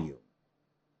volume.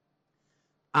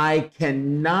 I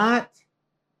cannot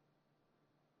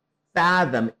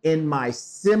fathom in my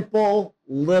simple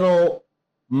little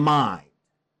mind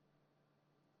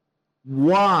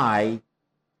why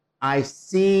I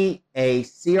see a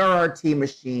CRRT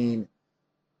machine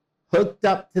hooked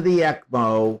up to the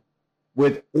ECMO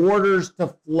with orders to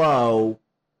flow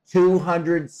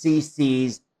 200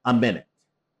 cc's a minute.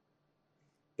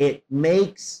 It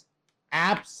makes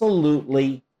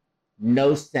absolutely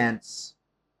no sense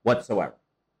whatsoever.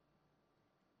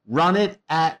 Run it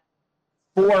at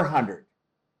 400.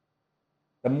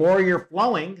 The more you're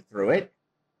flowing through it,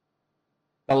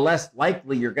 the less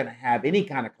likely you're going to have any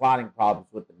kind of clotting problems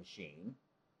with the machine.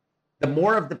 The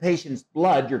more of the patient's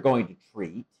blood you're going to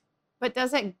treat. But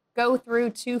does it go through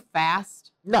too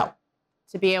fast? No.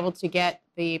 To be able to get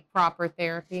the proper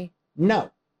therapy?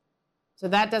 No. So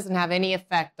that doesn't have any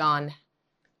effect on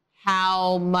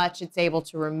how much it's able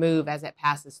to remove as it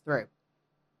passes through?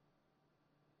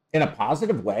 In a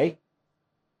positive way,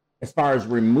 as far as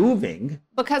removing.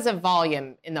 Because of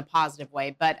volume in the positive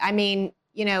way. But I mean,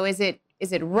 you know, is it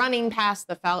running past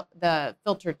the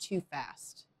filter too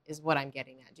fast is what I'm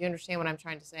getting at. Do you understand what I'm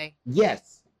trying to say?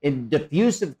 Yes. In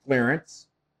diffusive clearance,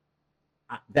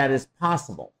 that is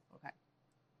possible. Okay.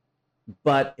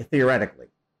 But theoretically,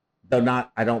 though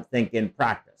not, I don't think in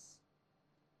practice.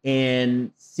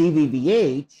 In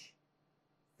CVVH,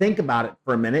 think about it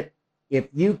for a minute. If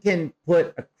you can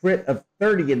put a crit of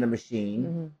 30 in the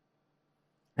machine,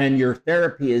 and your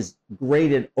therapy is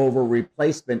graded over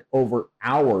replacement over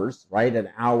hours, right? An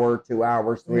hour, 2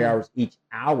 hours, 3 hours each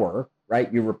hour,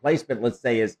 right? Your replacement, let's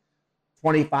say, is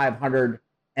 2,500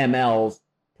 mLs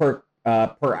per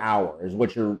hour is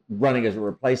what you're running as a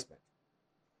replacement.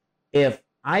 If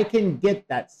I can get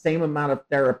that same amount of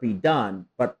therapy done,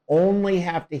 but only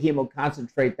have to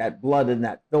hemoconcentrate that blood in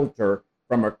that filter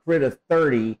from a crit of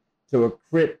 30 to a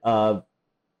crit of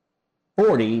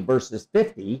 40 versus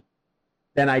 50,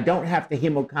 then I don't have to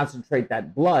hemoconcentrate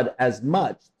that blood as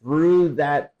much through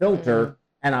that filter,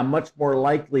 and I'm much more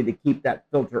likely to keep that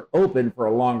filter open for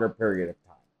a longer period of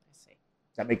time. I see.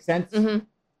 Does that make sense?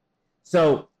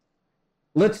 So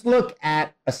let's look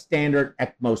at a standard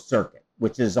ECMO circuit,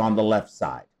 which is on the left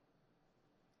side.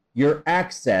 Your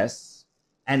access,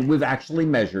 and we've actually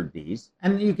measured these,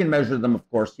 and you can measure them, of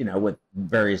course, you know, with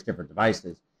various different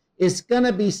devices, is going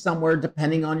to be somewhere,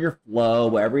 depending on your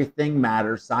flow, everything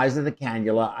matters, size of the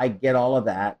cannula, I get all of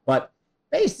that, but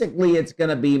basically it's going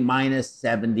to be minus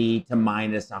 70 to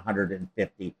minus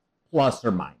 150, plus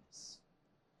or minus.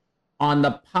 On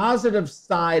the positive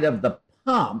side of the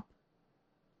pump,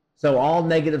 so all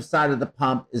negative side of the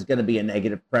pump is going to be a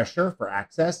negative pressure for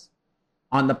access.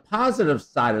 On the positive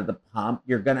side of the pump,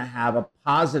 you're going to have a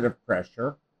positive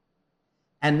pressure.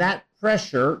 And that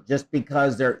pressure, just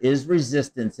because there is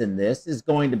resistance in this, is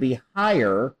going to be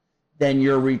higher than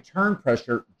your return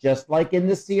pressure, just like in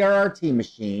the CRRT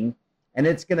machine. And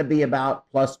it's going to be about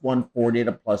plus 140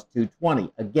 to plus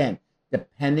 220. Again,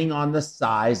 depending on the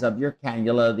size of your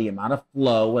cannula, the amount of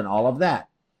flow, and all of that.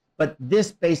 But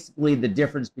this basically, the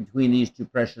difference between these two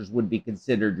pressures would be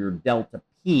considered your delta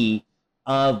P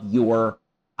of your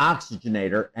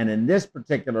oxygenator. And in this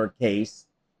particular case,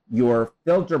 your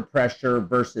filter pressure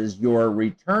versus your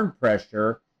return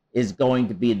pressure is going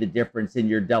to be the difference in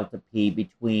your delta P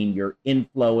between your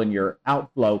inflow and your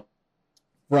outflow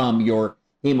from your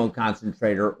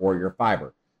hemoconcentrator or your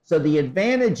fiber. So the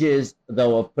advantages,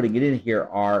 though, of putting it in here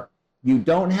are you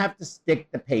don't have to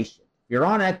stick the patient. If you're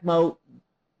on ECMO,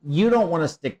 you don't want to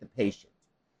stick the patient.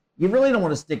 You really don't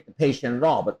want to stick the patient at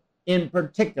all, but in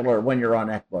particular when you're on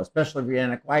ECMO, especially if you're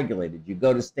anticoagulated, you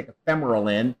go to stick a femoral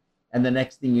in, and the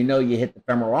next thing you know, you hit the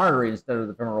femoral artery instead of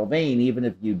the femoral vein. Even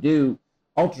if you do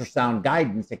ultrasound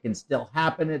guidance, it can still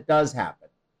happen. It does happen.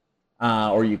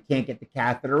 Or you can't get the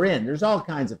catheter in. There's all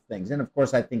kinds of things. And of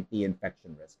course, I think the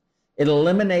infection risk. It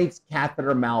eliminates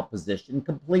catheter malposition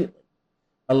completely.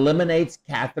 Eliminates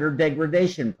catheter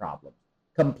degradation problems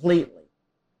completely.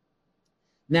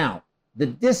 Now, the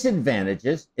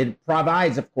disadvantages, it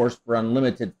provides, of course, for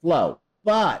unlimited flow,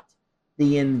 but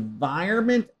the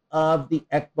environment of the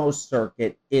ECMO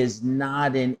circuit is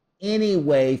not in any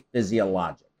way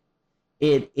physiologic.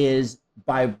 It is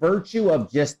by virtue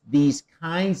of just these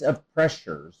kinds of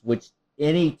pressures, which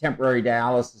any temporary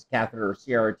dialysis catheter or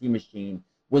CRRT machine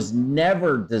was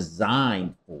never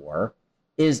designed for,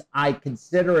 is I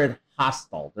consider it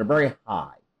hostile. They're very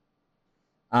high.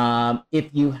 If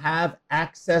you have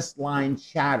access line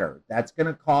chatter, that's going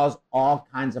to cause all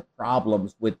kinds of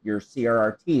problems with your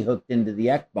CRRT hooked into the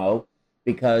ECMO,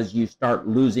 because you start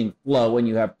losing flow and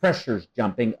you have pressures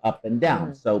jumping up and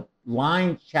down. So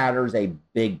line chatter is a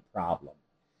big problem.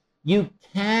 You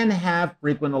can have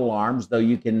frequent alarms, though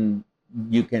you can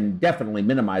definitely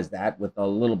minimize that with a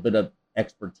little bit of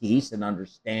expertise and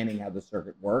understanding how the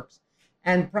circuit works.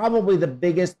 And probably the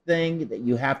biggest thing that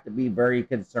you have to be very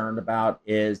concerned about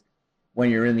is when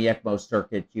you're in the ECMO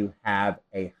circuit, you have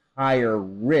a higher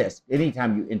risk,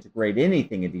 anytime you integrate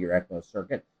anything into your ECMO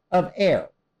circuit, of error.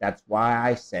 That's why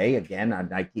I say, again,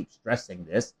 and I keep stressing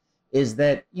this, is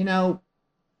that, you know,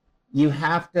 you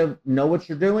have to know what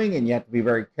you're doing, and you have to be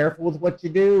very careful with what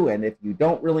you do. And if you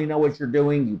don't really know what you're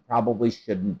doing, you probably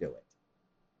shouldn't do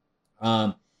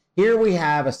it. Here we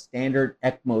have a standard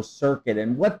ECMO circuit,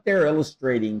 and what they're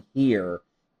illustrating here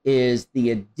is the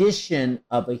addition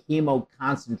of a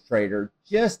hemoconcentrator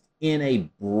just in a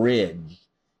bridge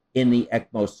in the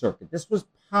ECMO circuit. This was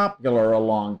popular a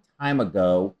long time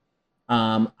ago.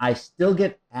 I still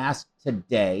get asked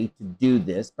today to do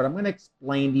this, but I'm going to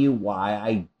explain to you why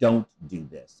I don't do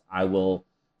this. I will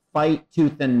fight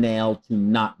tooth and nail to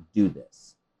not do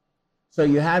this. So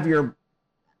you have your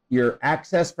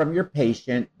access from your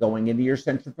patient going into your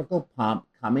centrifugal pump,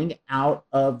 coming out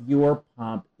of your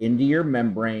pump into your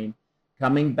membrane,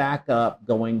 coming back up,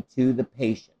 going to the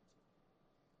patient.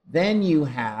 Then you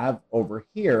have over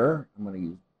here, I'm going to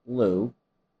use blue,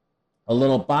 a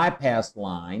little bypass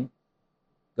line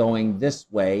going this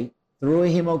way through a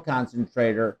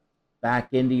hemoconcentrator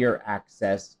back into your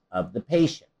access of the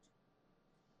patient.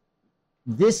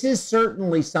 This is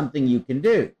certainly something you can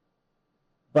do,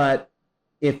 but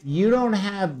if you don't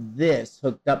have this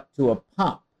hooked up to a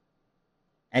pump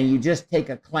and you just take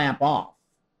a clamp off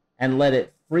and let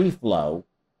it free flow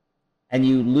and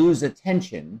you lose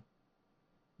attention,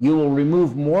 you will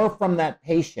remove more from that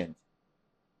patient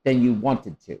than you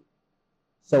wanted to.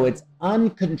 So it's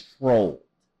uncontrolled.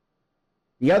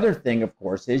 The other thing, of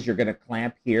course, is you're going to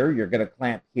clamp here. You're going to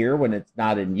clamp here when it's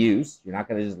not in use. You're not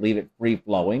going to just leave it free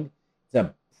flowing. It's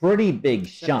a pretty big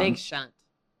shunt. A big shunt.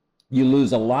 You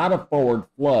lose a lot of forward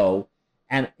flow.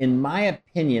 And in my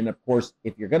opinion, of course,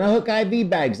 if you're going to hook IV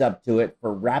bags up to it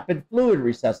for rapid fluid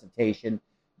resuscitation,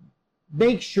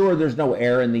 make sure there's no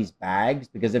air in these bags,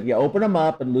 because if you open them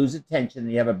up and lose attention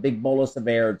and you have a big bolus of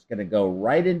air, it's going to go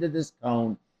right into this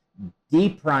cone,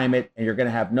 deprime it, and you're going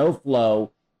to have no flow.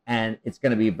 And it's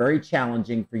going to be very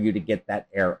challenging for you to get that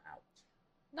air out.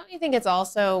 Don't you think it's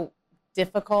also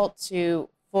difficult to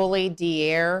fully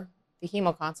de-air the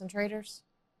hemoconcentrators?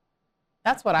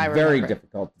 That's what I remember. Very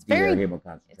difficult to de-air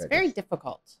hemoconcentrators. It's very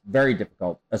difficult. Very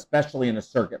difficult, especially in a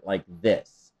circuit like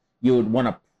this. You would want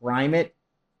to prime it,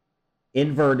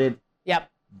 inverted,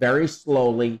 very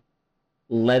slowly,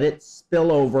 let it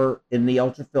spill over in the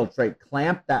ultrafiltrate,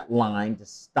 clamp that line to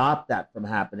stop that from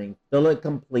happening, fill it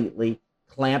completely,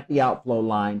 clamp the outflow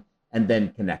line, and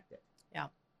then connect it. Yeah.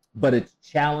 But it's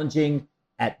challenging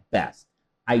at best.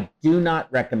 I do not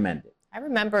recommend it. I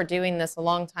remember doing this a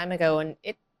long time ago, and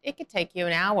it could take you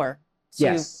an hour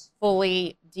to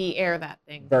fully de-air that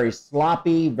thing. Very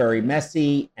sloppy, very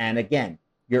messy, and again,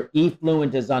 your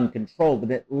effluent is uncontrolled,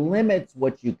 but it limits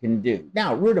what you can do.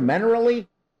 Now, rudimentary,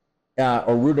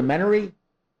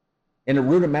 in a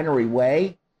rudimentary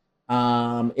way,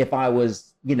 if I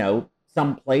was,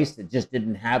 some place that just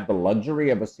didn't have the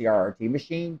luxury of a CRRT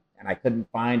machine, and I couldn't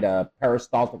find a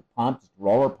peristaltic pump, just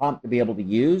roller pump to be able to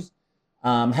use.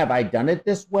 Have I done it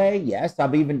this way? Yes.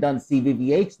 I've even done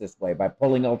CVVH this way by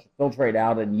pulling ultrafiltrate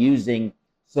out and using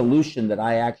solution that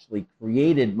I actually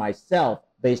created myself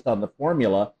based on the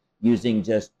formula, using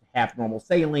just half normal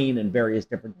saline and various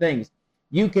different things.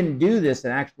 You can do this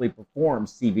and actually perform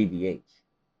CVVH,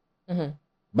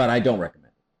 but I don't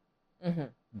recommend it.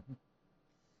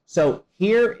 So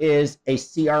here is a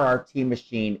CRRT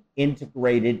machine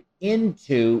integrated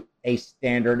into a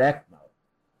standard ECMO.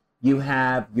 You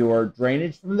have your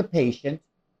drainage from the patient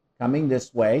coming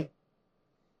this way.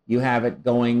 You have it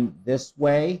going this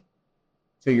way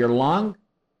to your lung,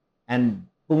 and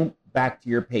boom, back to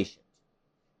your patient.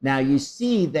 Now you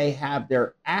see they have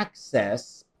their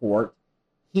access port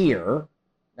here,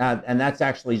 and that's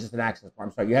actually just an access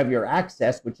port. So you have your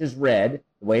access, which is red,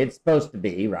 the way it's supposed to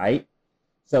be, right?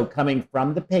 So coming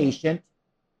from the patient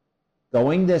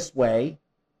going this way,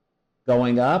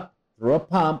 going up through a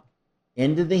pump,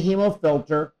 into the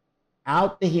hemofilter,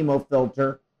 out the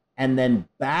hemofilter, and then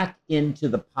back into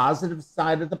the positive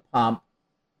side of the pump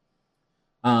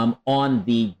on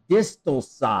the distal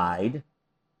side.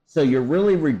 So you're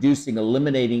really reducing,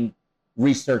 eliminating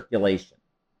recirculation.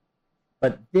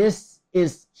 But this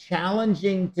is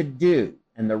challenging to do.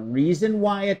 And the reason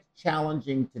why it's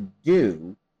challenging to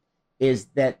do is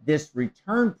that this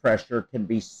return pressure can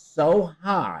be so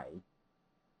high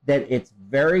that it's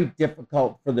very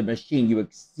difficult for the machine. You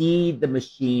exceed the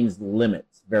machine's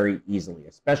limits very easily,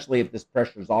 especially if this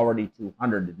pressure is already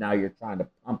 200 and now you're trying to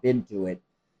pump into it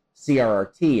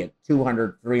CRRT at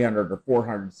 200, 300, or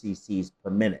 400 cc's per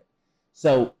minute.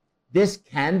 So this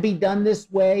can be done this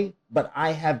way, but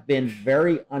I have been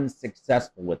very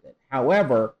unsuccessful with it.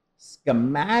 However,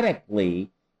 schematically,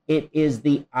 it is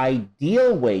the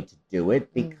ideal way to do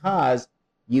it because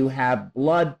you have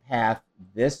blood path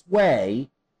this way,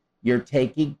 you're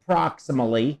taking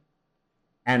proximally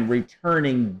and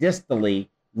returning distally,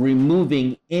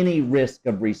 removing any risk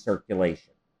of recirculation.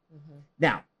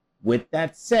 Now, with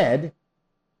that said,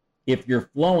 if you're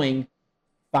flowing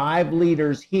 5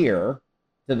 liters here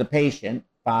to the patient,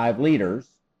 5 liters,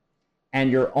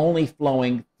 and you're only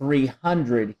flowing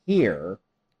 300 here,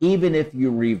 even if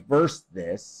you reverse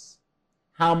this,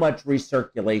 how much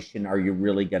recirculation are you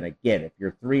really going to get? If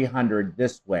you're 300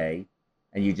 this way,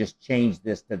 and you just changed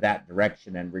this to that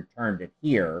direction and returned it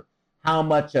here, how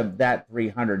much of that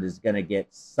 300 is going to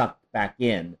get sucked back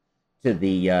in to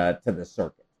the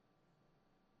circuit?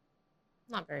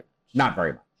 Not very much. Not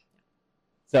very much.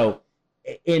 So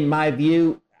in my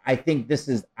view, I think this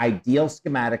is ideal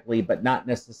schematically, but not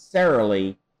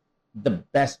necessarily the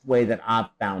best way that I've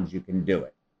found you can do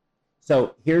it.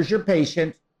 So here's your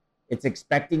patient. It's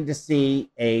expecting to see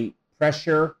a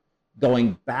pressure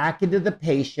going back into the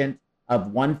patient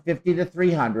of 150 to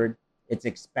 300. It's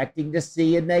expecting to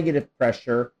see a negative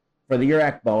pressure for your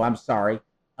ECMO, I'm sorry,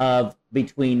 of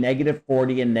between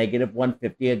 -40 and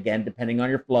 -150, again, depending on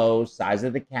your flow, size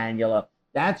of the cannula.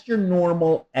 That's your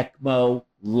normal ECMO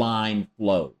line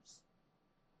flows.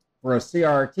 For a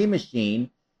CRRT machine,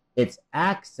 its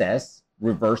access,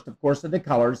 reversed, of course, of the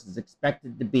colors, is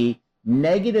expected to be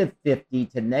 -50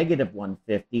 to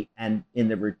 -150, and in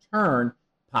the return,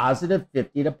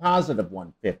 +50 to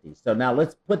 +150. So now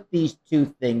let's put these two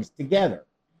things together.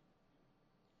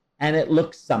 And it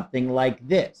looks something like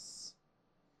this.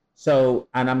 So,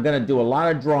 and I'm going to do a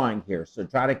lot of drawing here, so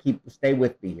try to stay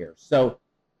with me here. So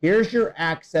here's your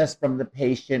access from the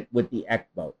patient with the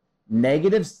ECMO.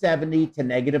 -70 to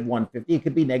 -150. It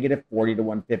could be -40 to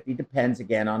 150. Depends,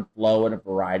 again, on flow and a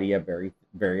variety of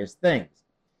various things.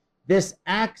 This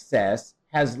access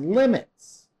has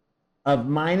limits of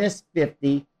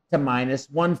 -50 to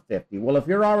 -150. Well, if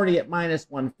you're already at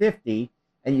 -150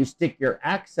 and you stick your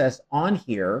access on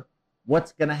here,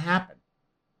 what's going to happen?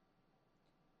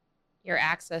 Your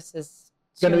access is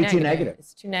going to be too negative.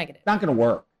 It's too negative. It's not going to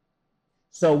work.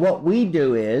 So what we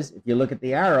do is, if you look at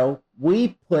the arrow,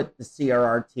 we put the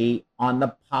CRRT on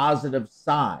the positive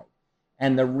side.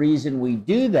 And the reason we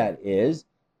do that is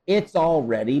it's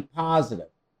already positive,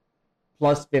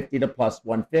 +50 to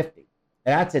 +150.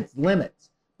 That's its limits.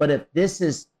 But if this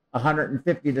is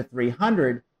 150 to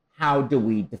 300, how do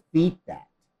we defeat that?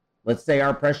 Let's say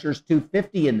our pressure is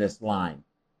 250 in this line.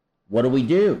 What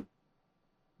do?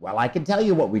 Well, I can tell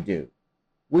you what we do.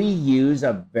 We use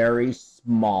a very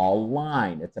small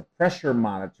line. It's a pressure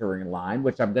monitoring line,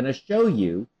 which I'm going to show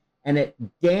you, and it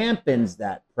dampens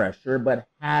that pressure, but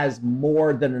has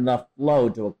more than enough flow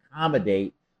to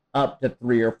accommodate up to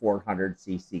 300 or 400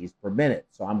 cc's per minute.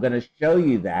 So I'm going to show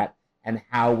you that and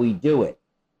how we do it.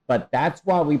 But that's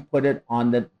why we put it on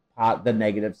the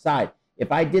negative side.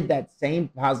 If I did that same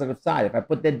positive side, if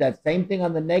I did that same thing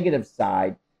on the negative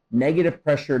side, negative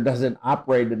pressure doesn't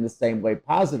operate in the same way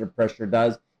positive pressure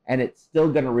does, and it's still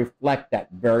going to reflect that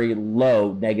very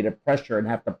low negative pressure and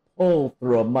have to pull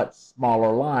through a much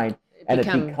smaller line, and it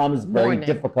becomes very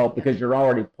difficult because you're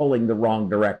already pulling the wrong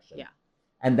direction. Yeah.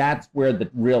 And that's where the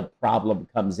real problem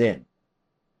comes in.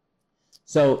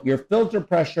 So your filter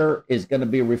pressure is going to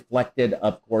be reflected,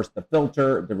 of course, the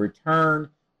filter, the return,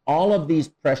 all of these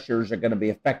pressures are going to be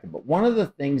affected. But one of the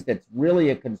things that's really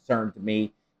a concern to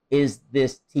me is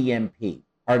this TMP,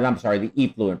 or I'm sorry, the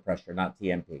effluent pressure, not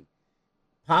TMP.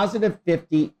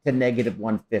 +50 to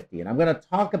 -150. And I'm going to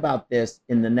talk about this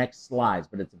in the next slides,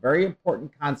 but it's a very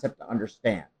important concept to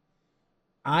understand.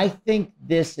 I think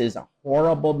this is a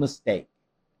horrible mistake.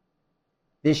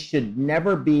 This should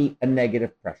never be a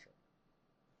negative pressure.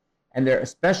 And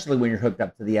especially when you're hooked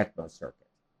up to the ECMO circuit.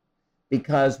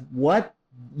 Because what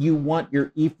you want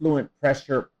your effluent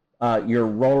pressure, your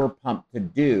roller pump to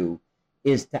do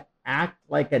is to act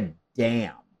like a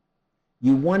dam.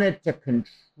 You want it to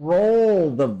control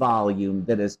the volume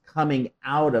that is coming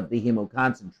out of the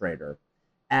hemoconcentrator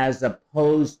as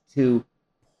opposed to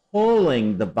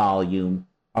pulling the volume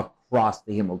across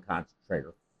the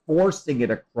hemoconcentrator, forcing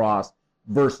it across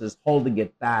versus holding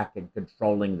it back and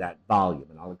controlling that volume.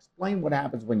 And I'll explain what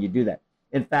happens when you do that.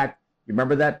 In fact, you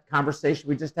remember that conversation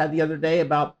we just had the other day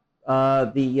about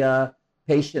the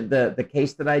patient, the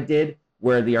case that I did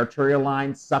where the arterial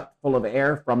line sucked full of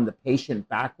air from the patient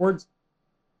backwards?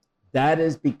 That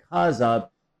is because of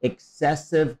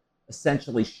excessive,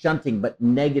 essentially shunting, but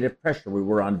negative pressure. We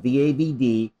were on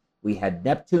VAVD. We had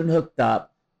Neptune hooked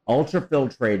up,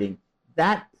 ultrafiltrating.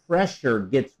 That pressure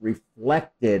gets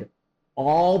reflected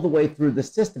all the way through the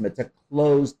system. It's a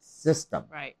closed system.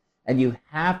 Right. And you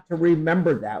have to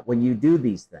remember that when you do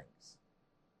these things.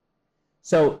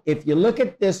 So if you look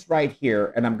at this right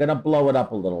here, and I'm going to blow it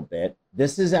up a little bit,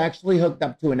 this is actually hooked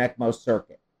up to an ECMO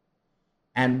circuit.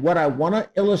 And what I want to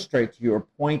illustrate to you or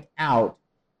point out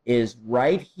is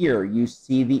right here, you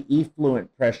see the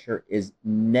effluent pressure is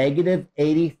negative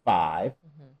 85,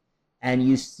 and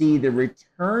you see the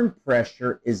return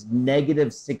pressure is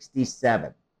negative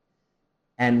 67.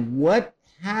 And what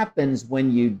happens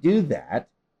when you do that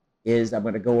is, I'm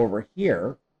going to go over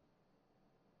here,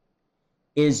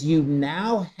 is you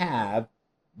now have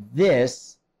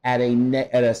this at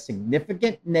a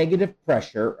significant negative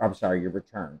pressure, I'm sorry, your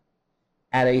return,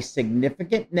 at a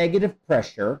significant negative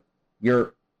pressure,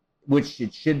 which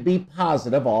it should be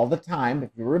positive all the time. If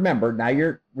you remember, now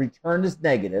your return is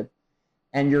negative,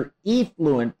 and your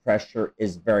effluent pressure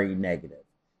is very negative.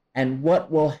 And what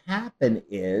will happen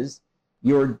is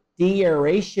your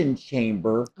deaeration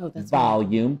chamber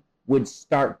volume would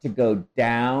start to go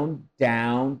down,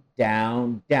 down,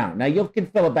 down, down. Now, you can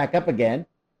fill it back up again,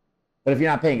 but if you're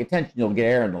not paying attention, you'll get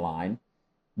air in the line.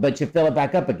 But you fill it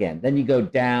back up again. Then you go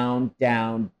down,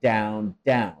 down, down,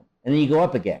 down. And then you go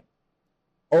up again.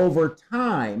 Over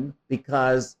time,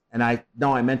 because, and I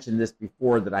know I mentioned this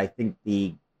before, that I think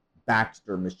the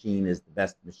Baxter machine is the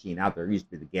best machine out there. It used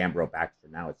to be the Gambro Baxter.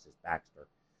 Now it's just Baxter.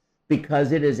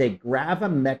 Because it is a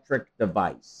gravimetric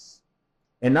device.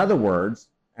 In other words,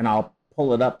 and I'll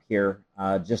pull it up here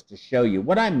just to show you.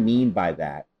 What I mean by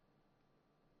that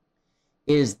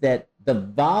is that the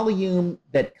volume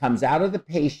that comes out of the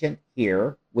patient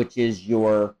here, which is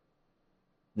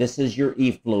this is your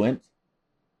effluent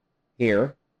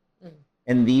here,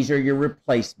 and these are your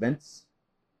replacements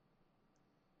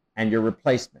and your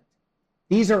replacement.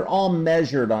 These are all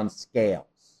measured on scales.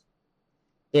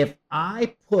 If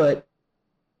I put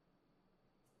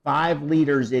 5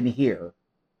 liters in here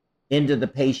into the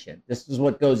patient, this is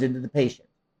what goes into the patient,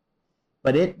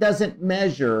 but it doesn't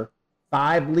measure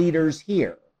 5 liters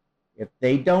here. If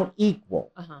they don't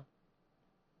equal,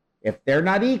 if they're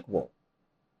not equal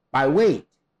by weight,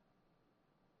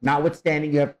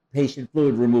 notwithstanding you have patient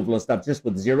fluid removal and stuff, just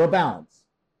with zero balance,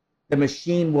 the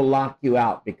machine will lock you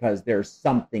out because there's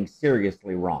something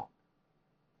seriously wrong.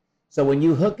 So when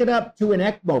you hook it up to an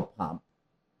ECMO pump,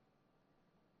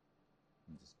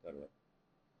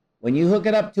 when you hook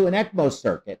it up to an ECMO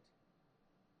circuit,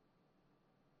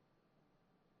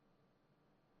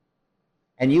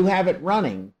 and you have it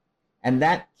running, and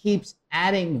that keeps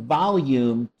adding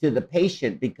volume to the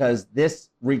patient because this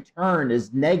return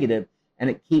is negative and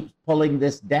it keeps pulling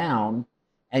this down,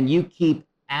 and you keep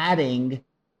adding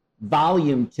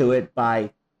volume to it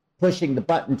by pushing the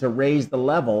button to raise the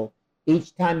level.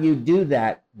 Each time you do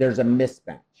that, there's a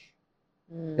mismatch.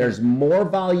 There's more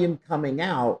volume coming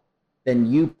out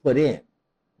than you put in.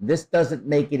 This doesn't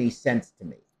make any sense to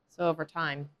me. So over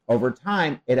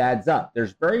time, it adds up.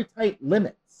 There's very tight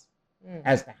limits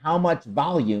as to how much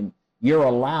volume you're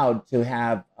allowed to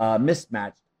have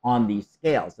mismatched on these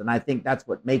scales. And I think that's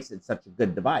what makes it such a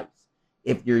good device.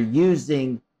 If you're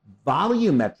using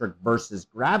volumetric versus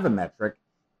gravimetric,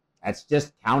 that's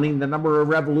just counting the number of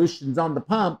revolutions on the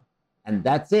pump, and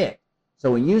that's it.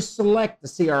 So when you select the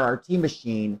CRRT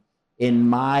machine, in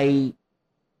my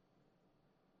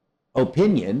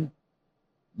opinion,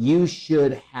 you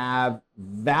should have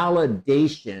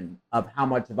validation of how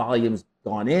much volume's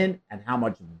gone in and how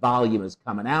much volume is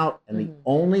coming out. And the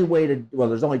only way to, well,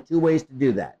 there's only 2 ways to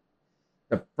do that.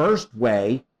 The first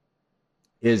way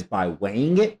is by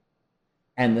weighing it.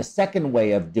 And the second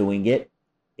way of doing it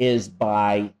is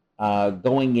by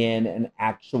going in and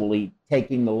actually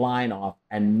taking the line off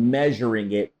and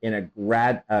measuring it in a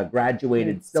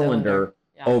graduated cylinder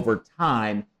over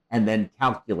time, and then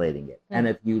calculating it. And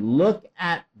if you look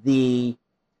at the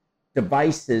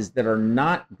devices that are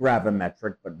not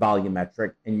gravimetric but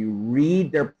volumetric, and you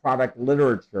read their product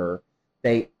literature,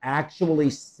 they actually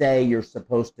say you're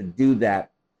supposed to do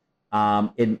that.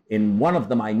 In one of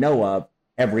them I know of,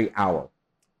 every hour.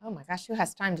 Oh my gosh, who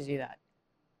has time to do that?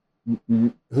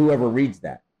 Whoever reads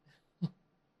that.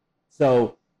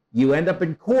 So you end up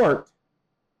in court.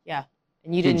 Yeah,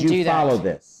 and you didn't Did you do that. follow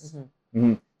this?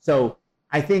 Mm-hmm. So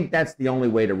I think that's the only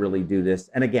way to really do this.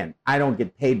 And again, I don't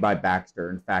get paid by Baxter.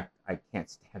 In fact, I can't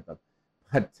stand them.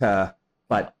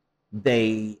 But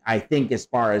they, I think, as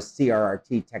far as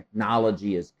CRRT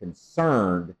technology is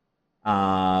concerned,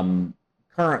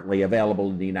 currently available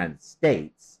in the United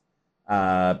States,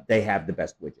 they have the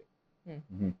best widget.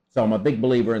 So I'm a big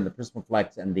believer in the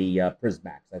Prismaflex and the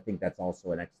Prismax. I think that's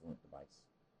also an excellent device.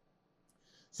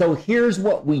 So here's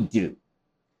what we do.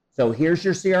 So here's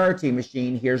your CRRT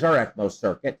machine. Here's our ECMO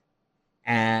circuit.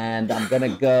 And I'm going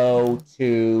to go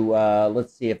to,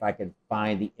 let's see if I can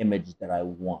find the image that I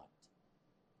want.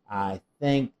 I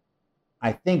think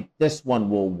this one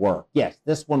will work. Yes,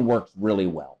 this one works really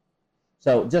well.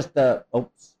 So just the,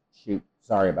 oops, shoot,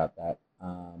 sorry about that.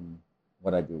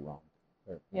 What did I do wrong?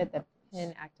 You had the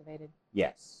pin activated.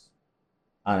 Yes,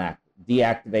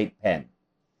 deactivate pen.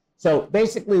 So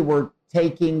basically we're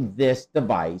taking this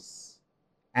device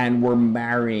and we're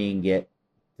marrying it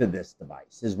to this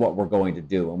device is what we're going to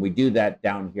do. And we do that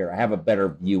down here. I have a better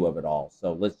view of it all.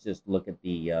 So let's just look at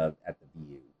the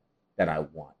view that I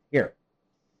want here.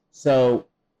 So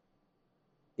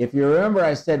if you remember,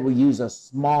 I said we use a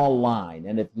small line.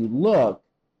 And if you look,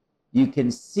 you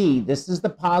can see this is the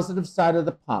positive side of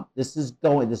the pump. This is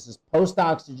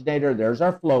post-oxygenator. There's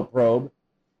our flow probe.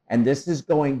 And this is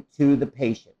going to the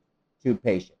patient,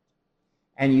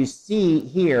 And you see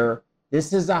here,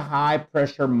 this is a high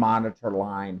pressure monitor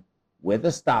line with a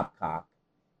stopcock.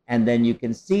 And then you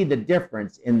can see the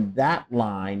difference in that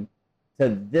line to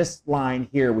this line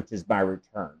here, which is my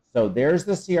return. So there's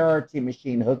the CRRT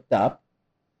machine hooked up,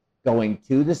 going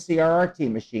to the CRRT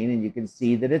machine, and you can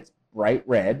see that it's bright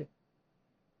red.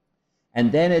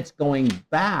 And then it's going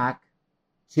back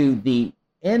to the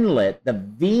inlet, the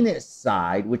venous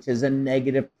side, which is a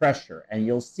negative pressure. And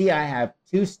you'll see I have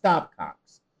two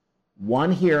stopcocks.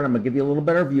 One here, and I'm going to give you a little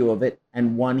better view of it,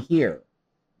 and one here.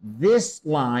 This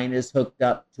line is hooked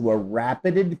up to a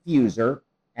rapid infuser,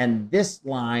 and this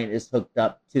line is hooked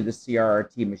up to the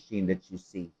CRRT machine that you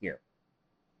see here.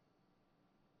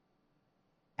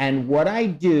 And what I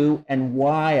do and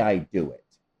why I do it.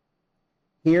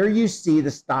 Here you see the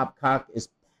stopcock is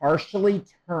partially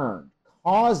turned,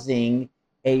 causing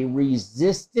a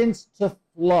resistance to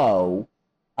flow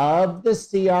of the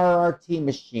CRRT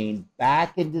machine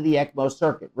back into the ECMO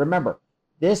circuit. Remember,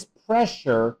 this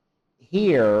pressure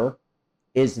here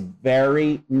is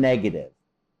very negative.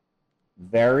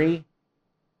 Very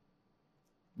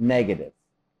negative.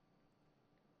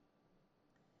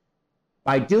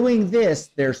 By doing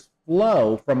this, there's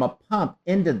flow from a pump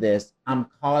into this. I'm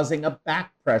causing a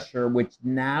back pressure, which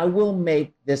now will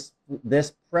make this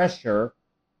pressure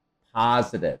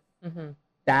positive.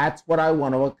 That's what I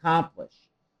want to accomplish.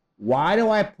 Why do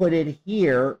I put it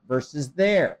here versus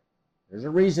there? There's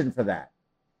a reason for that.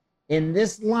 In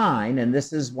this line, and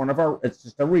this is one of our, it's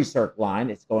just a recirc line.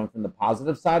 It's going from the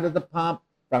positive side of the pump,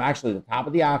 from actually the top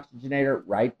of the oxygenator,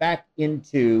 right back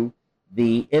into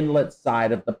the inlet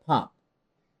side of the pump.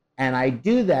 And I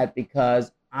do that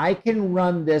because I can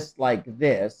run this like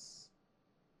this,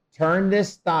 turn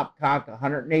this stopcock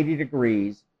 180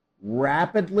 degrees,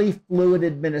 rapidly fluid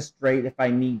administrate if I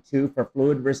need to for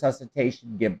fluid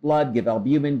resuscitation, give blood, give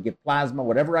albumin, give plasma,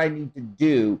 whatever I need to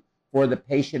do for the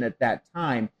patient at that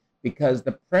time, because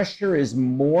the pressure is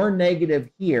more negative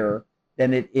here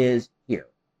than it is here.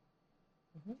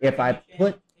 If I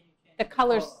put... The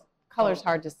color's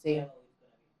hard to see.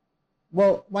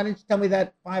 Well, why didn't you tell me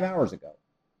that 5 hours ago?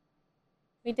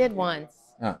 We did once.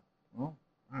 Oh, well,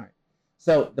 all right.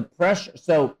 So the pressure,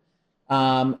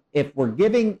 if we're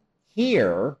giving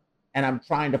here, and I'm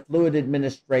trying to fluid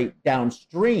administrate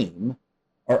downstream,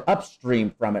 or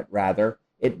upstream from it rather,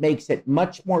 it makes it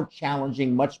much more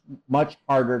challenging, much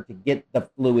harder to get the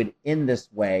fluid in this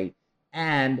way.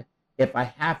 And if I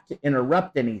have to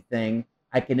interrupt anything,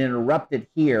 I can interrupt it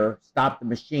here, stop the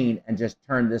machine, and just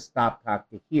turn this stopcock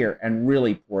to here and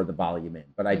really pour the volume in.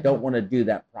 But I don't want to do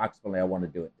that proximally. I want to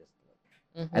do it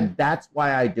distally. And that's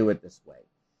why I do it this way.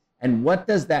 And what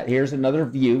does that? Here's another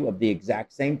view of the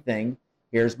exact same thing.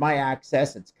 Here's my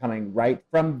access. It's coming right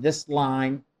from this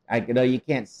line. I know you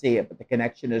can't see it, but the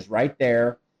connection is right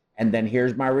there. And then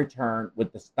here's my return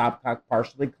with the stopcock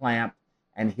partially clamped.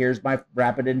 And here's my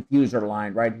rapid infuser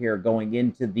line right here going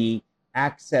into the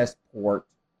access port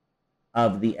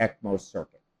of the ECMO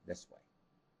circuit this way.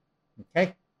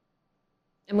 Okay?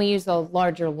 And we use a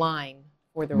larger line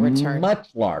for the return. Much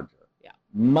larger. Yeah.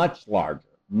 Much larger.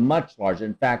 Much larger.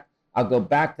 In fact, I'll go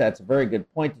back to that's a very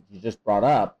good point that you just brought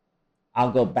up.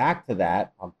 I'll go back to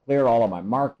that. I'll clear all of my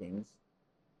markings,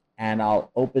 and I'll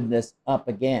open this up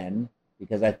again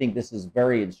because I think this is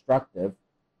very instructive.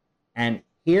 And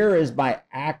here is my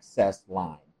access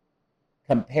line.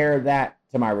 Compare that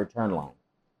to my return line.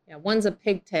 Yeah, one's a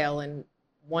pigtail and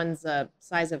one's a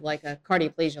size of like a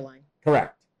cardioplegia line.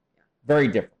 Correct. Yeah. Very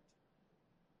different.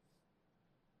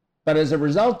 But as a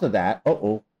result of that,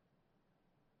 so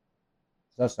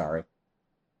sorry.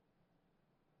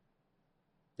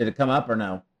 Did it come up or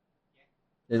no?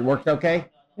 Did it work okay?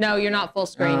 No, you're not full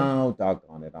screen. Oh,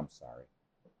 doggone it. I'm sorry.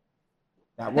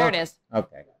 That there it is.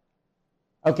 Okay.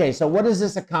 Okay, so what does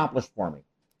this accomplish for me?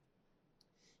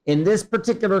 In this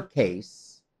particular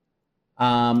case,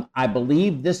 I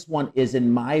believe this one is,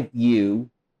 in my view,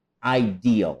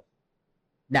 ideal.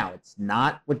 Now, it's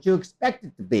not what you expect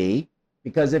it to be,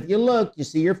 because if you look, you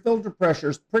see your filter pressure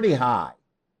is pretty high.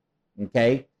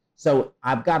 Okay? So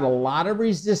I've got a lot of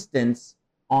resistance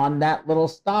on that little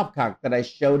stopcock that I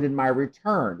showed in my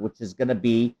return, which is going to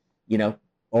be,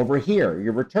 over here.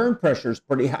 Your return pressure is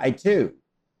pretty high too,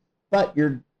 but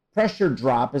your pressure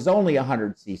drop is only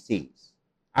 100 cc's.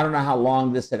 I don't know how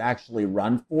long this had actually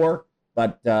run for,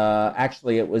 but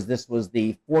actually this was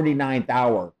the 49th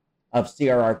hour of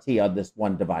CRRT on this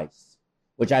one device,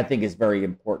 which I think is very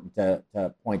important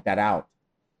to point that out.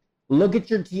 Look at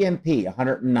your TMP,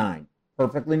 109,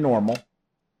 perfectly normal.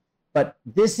 But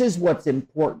this is what's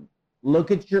important.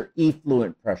 Look at your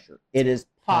effluent pressure. It is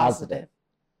positive.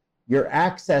 Your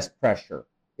access pressure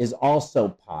is also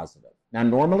positive. Now,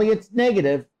 normally it's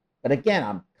negative, but again,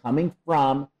 I'm coming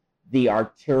from the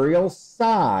arterial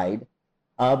side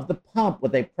of the pump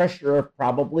with a pressure of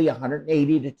probably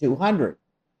 180 to 200.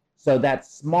 So that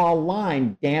small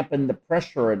line dampened the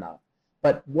pressure enough.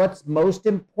 But what's most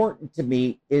important to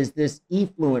me is this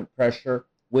effluent pressure,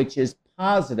 which is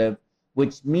positive,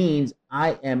 which means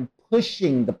I am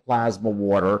pushing the plasma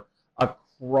water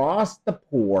across the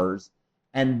pores,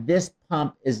 and this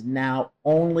pump is now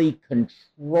only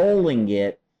controlling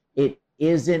it. It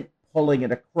isn't pulling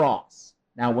it across.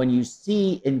 Now, when you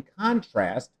see, in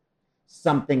contrast,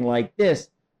 something like this,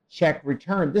 check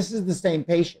return, this is the same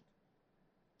patient.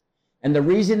 And the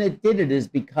reason it did it is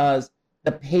because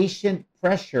the patient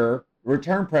pressure,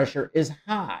 return pressure, is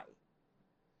high.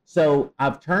 So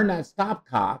I've turned that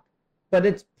stopcock, but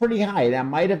it's pretty high. That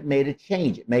might have made a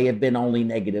change. It may have been only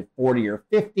negative 40 or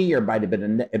 50, or it might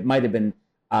have been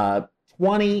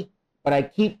 20, but I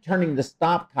keep turning the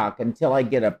stopcock until I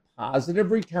get a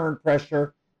positive return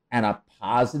pressure and a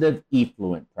positive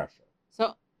effluent pressure.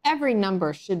 So every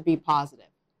number should be positive.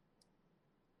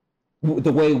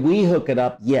 The way we hook it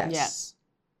up, yes. Yes.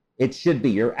 It should be.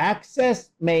 Your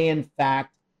access may, in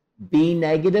fact, be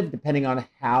negative depending on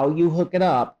how you hook it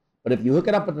up. But if you hook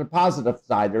it up on the positive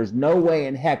side, there's no way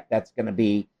in heck that's going to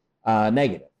be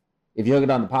negative if you hook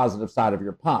it on the positive side of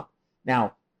your pump.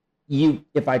 Now,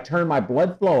 if I turn my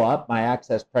blood flow up, my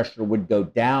access pressure would go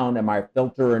down, and my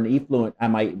filter and effluent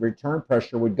and my return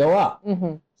pressure would go up.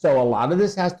 Mm-hmm. So a lot of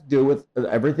this has to do with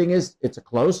it's a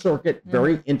closed circuit,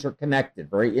 very interconnected,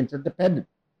 very interdependent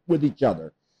with each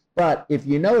other. But if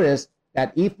you notice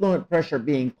that effluent pressure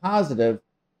being positive,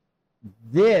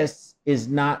 this is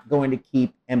not going to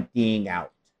keep emptying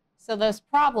out. So those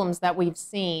problems that we've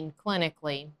seen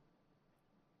clinically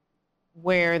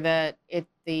where the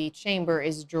chamber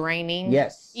is draining,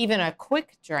 yes, even a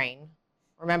quick drain,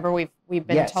 remember we've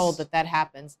been told that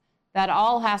happens, that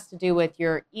all has to do with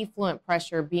your effluent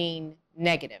pressure being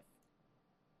negative.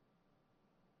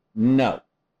 No.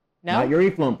 Not your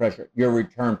effluent pressure, your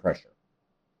return pressure.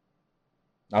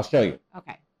 I'll show you.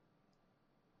 Okay.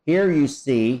 Here you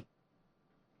see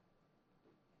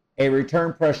a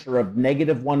return pressure of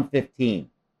negative 115.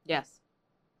 Yes.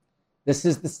 This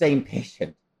is the same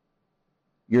patient.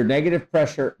 Your negative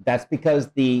pressure, that's because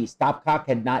the stopcock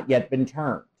had not yet been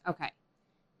turned. Okay.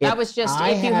 That was just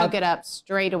if you hook it up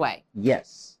straight away.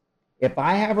 Yes. If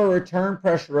I have a return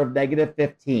pressure of negative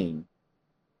 15,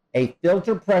 a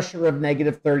filter pressure of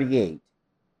negative 38,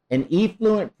 an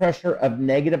effluent pressure of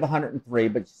negative 103,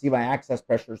 but you see my access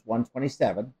pressure is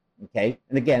 127, okay?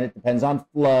 And again, it depends on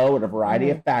flow and a variety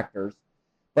of factors.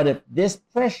 But if this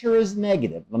pressure is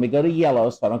negative, let me go to yellow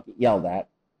so I don't get yelled at.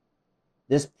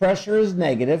 This pressure is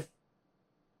negative,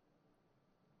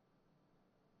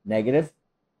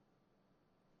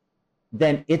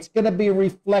 then it's going to be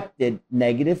reflected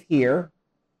negative here.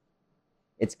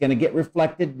 It's going to get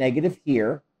reflected negative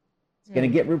here. It's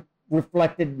going to get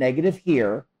reflected negative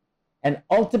here. And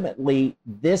ultimately,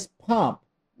 this pump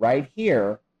right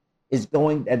here is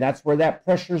going, and that's where that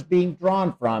pressure is being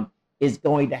drawn from, is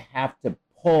going to have to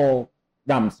pull.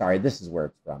 No, I'm sorry, this is where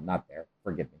it's from, not there.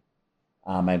 Forgive me.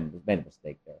 I made a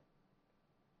mistake there.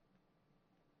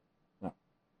 No.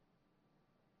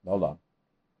 Hold on.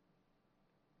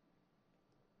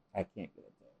 I can't get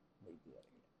it there.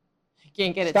 You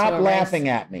can't get it. Stop laughing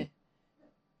at me.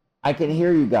 I can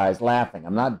hear you guys laughing.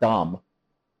 I'm not dumb.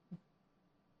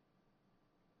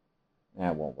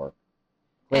 That won't work.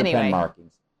 Clear pen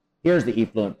markings. Here's the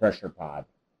effluent pressure pod.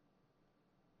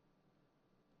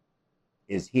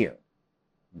 Is here.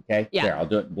 Okay? Yeah. There, I'll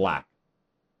do it in black.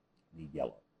 The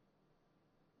yellow.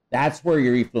 That's where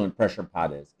your effluent pressure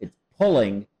pod is. It's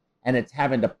pulling, and it's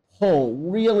having to pull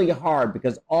really hard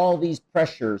because all these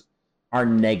pressures are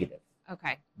negative.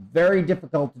 Okay. Very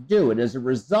difficult to do. And as a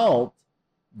result,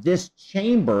 this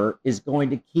chamber is going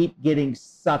to keep getting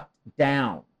sucked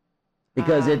down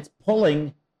because it's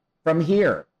pulling from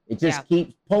here. It just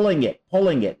keeps pulling it.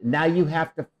 Now you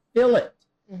have to fill it.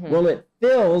 Well, it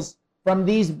fills from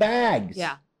these bags.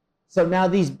 Yeah. So now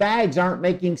these bags aren't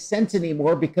making sense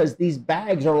anymore because these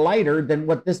bags are lighter than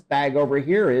what this bag over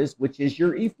here is, which is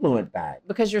your effluent bag.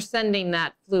 Because you're sending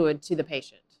that fluid to the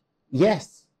patient.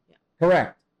 Yes. Yeah.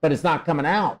 Correct. But it's not coming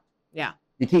out. Yeah.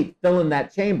 You keep filling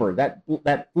that chamber.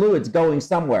 That fluid's going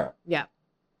somewhere. Yeah.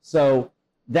 So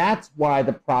that's why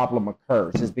the problem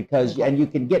occurs, is because, and you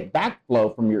can get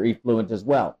backflow from your effluent as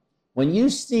well. When you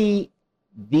see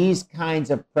these kinds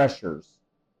of pressures,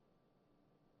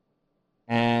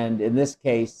 and in this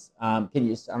case, can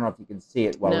you? I don't know if you can see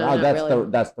it well. No,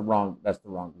 that's the wrong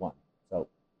one. So.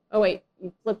 Oh wait,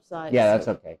 you flip side. Yeah, that's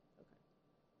okay.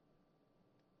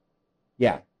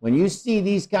 Yeah, when you see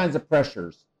these kinds of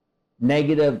pressures,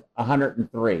 negative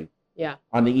 103. Yeah.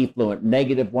 On the effluent,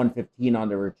 negative 115 on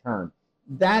the return.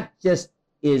 That just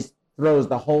throws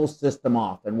the whole system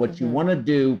off. And what you want to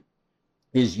do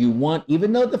is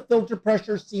even though the filter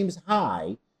pressure seems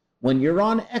high, when you're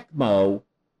on ECMO,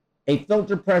 a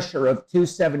filter pressure of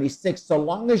 276, so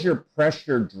long as your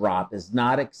pressure drop is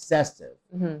not excessive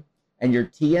and your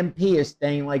TMP is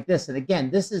staying like this. And again,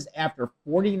 this is after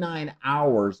 49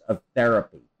 hours of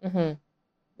therapy. And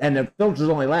the filters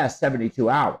only last 72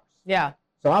 hours. Yeah.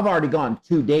 So I've already gone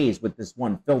 2 days with this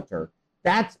one filter.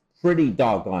 That's pretty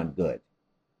doggone good.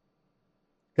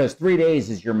 Because 3 days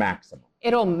is your maximum.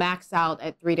 It'll max out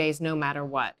at 3 days no matter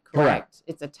what. Correct.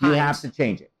 It's a time. You have to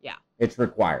change it. Yeah. It's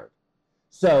required.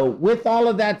 So with all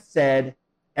of that said,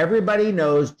 everybody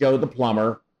knows Joe the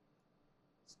plumber.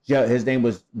 His name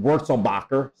was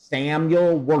Wurzelbacher,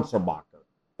 Samuel Wurzelbacher.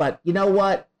 But you know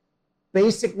what?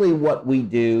 Basically what we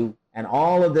do, and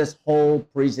all of this whole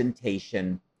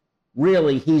presentation,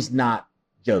 really, he's not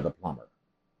Joe the plumber.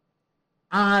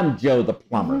 I'm Joe the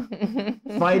plumber,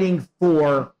 fighting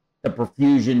for the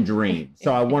perfusion dream.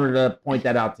 So I wanted to point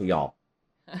that out to y'all.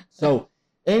 So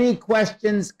any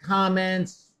questions,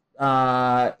 comments,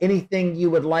 anything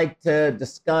you would like to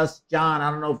discuss? John,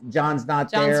 I don't know if John's not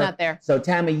there. John's not there. So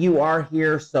Tammy, you are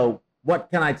here. So what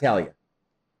can I tell you?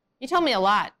 You told me a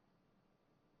lot.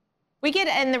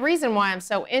 And the reason why I'm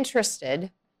so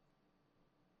interested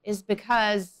is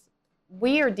because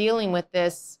we are dealing with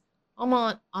this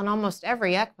on almost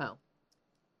every ECMO.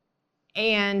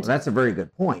 And well, that's a very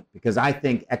good point, because I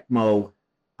think ECMO,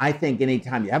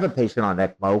 anytime you have a patient on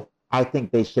ECMO, I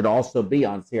think they should also be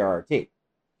on CRRT.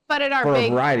 But at our for a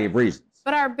variety of reasons.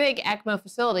 But our big ECMO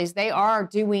facilities, they are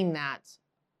doing that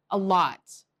a lot.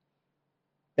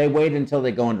 They wait until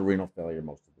they go into renal failure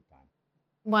most of the time.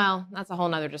 Well, that's a whole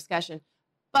nother discussion.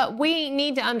 But we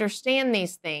need to understand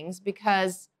these things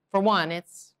because, for one,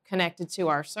 it's connected to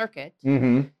our circuit.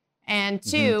 And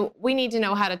two, we need to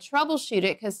know how to troubleshoot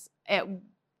it, because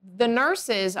the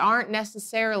nurses aren't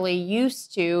necessarily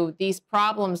used to these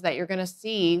problems that you're going to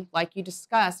see, like you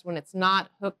discussed, when it's not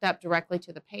hooked up directly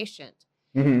to the patient.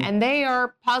 And they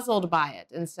are puzzled by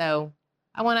it. And so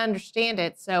I want to understand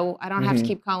it so I don't have to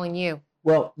keep calling you.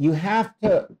 Well, you have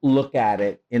to look at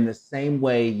it in the same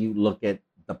way you look at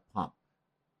the pump.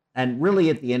 And really,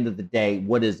 at the end of the day,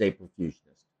 what is a perfusionist?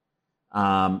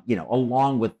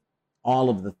 Along with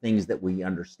all of the things that we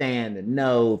understand and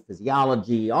know,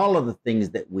 physiology, all of the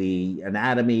things that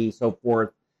anatomy, so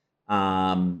forth,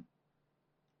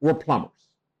 we're plumbers.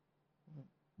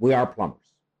 We are plumbers.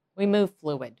 We move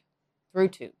fluid through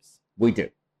tubes. We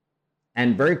do.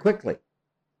 And very quickly.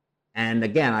 And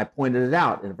again, I pointed it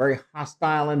out, in a very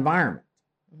hostile environment.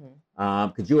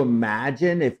 Could you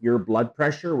imagine if your blood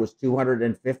pressure was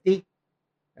 250?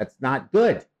 That's not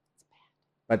good.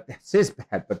 But this is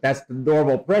bad. But that's the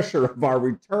normal pressure of our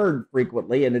return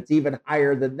frequently. And it's even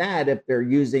higher than that if they're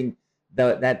using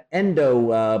that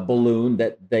endo balloon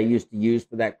that they used to use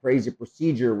for that crazy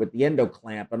procedure with the endo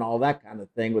clamp and all that kind of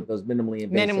thing with those minimally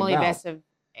invasive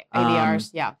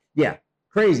AVRs, yeah. Yeah,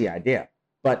 crazy idea.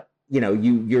 But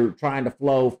you're trying to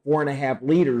flow 4.5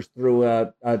 liters through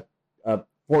a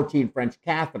 14 French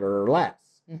catheter or less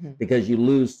because you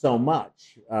lose so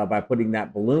much by putting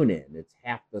that balloon in. It's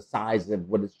half the size of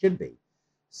what it should be.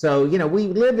 So we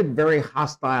live in very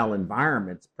hostile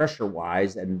environments,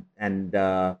 pressure-wise, and it's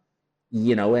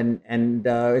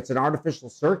an artificial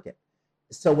circuit.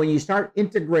 So when you start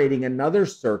integrating another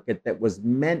circuit that was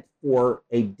meant for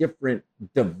a different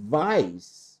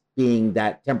device, being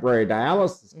that temporary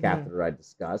dialysis catheter I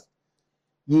discussed,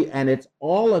 and it's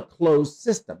all a closed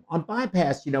system. On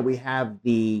bypass, we have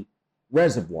the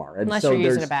reservoir. And unless so you're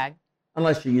using a bag.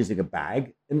 Unless you're using a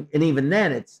bag. And even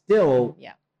then, it's still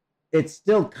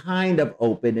kind of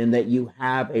open in that you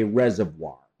have a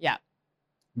reservoir. Yeah.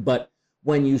 But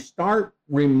when you start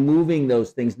removing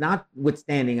those things,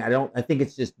 notwithstanding, I think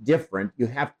it's just different. You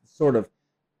have to sort of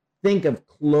think of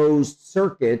closed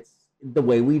circuits the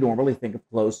way we normally think of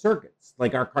closed circuits.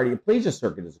 Like our cardioplegia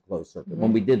circuit is a closed circuit.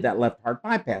 When we did that left heart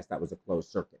bypass, that was a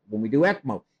closed circuit. When we do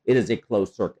ECMO, it is a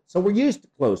closed circuit. So we're used to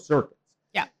closed circuits.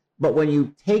 Yeah. But when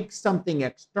you take something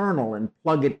external and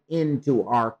plug it into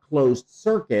our closed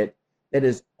circuit that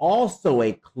is also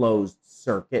a closed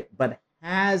circuit, but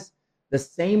has the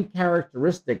same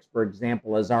characteristics, for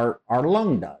example, as our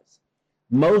lung does.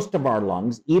 Most of our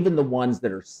lungs, even the ones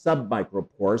that are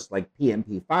submicroporous, like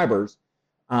PMP fibers,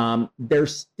 they're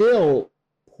still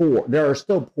there are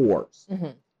still pores.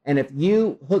 And if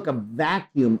you hook a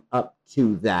vacuum up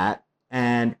to that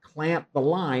and clamp the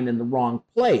line in the wrong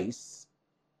place,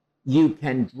 you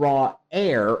can draw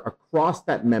air across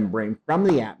that membrane from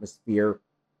the atmosphere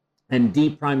and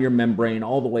deprime your membrane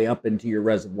all the way up into your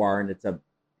reservoir, and it's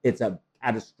a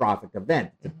catastrophic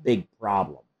event. It's a big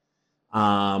problem.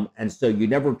 And so you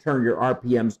never turn your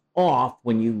RPMs off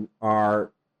when you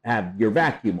have your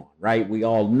vacuum on, right? We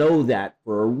all know that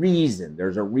for a reason.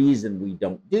 There's a reason we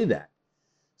don't do that.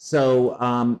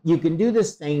 So you can do the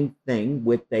same thing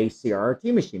with a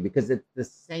CRRT machine because it's the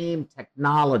same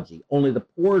technology, only the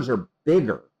pores are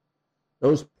bigger.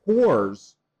 Those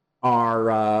pores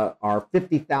are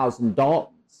 50,000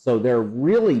 Daltons, so they're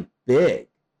really big.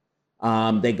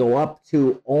 They go up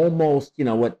to almost,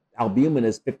 what albumin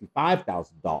is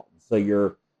 55,000 Daltons. So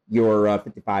you're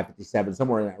 55, 57,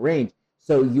 somewhere in that range.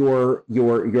 So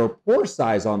your pore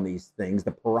size on these things,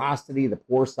 the porosity, the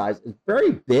pore size is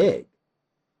very big.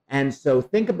 And so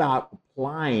think about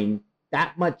applying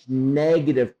that much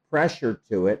negative pressure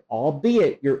to it,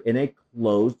 albeit you're in a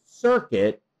closed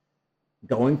circuit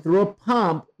going through a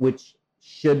pump, which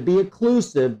should be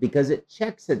occlusive because it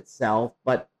checks itself.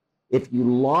 But if you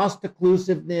lost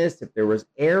occlusiveness, if there was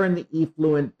air in the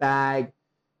effluent bag,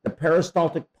 the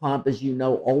peristaltic pump, as you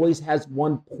know, always has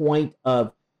one point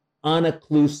of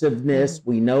unocclusiveness.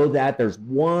 We know that there's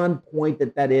one point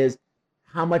that is.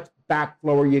 How much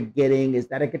backflow are you getting? Is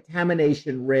that a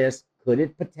contamination risk? Could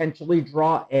it potentially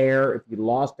draw air if you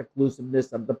lost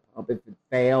occlusiveness of the pump, if it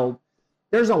failed?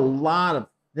 There's a lot of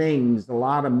things, a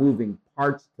lot of moving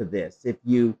parts to this. If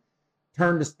you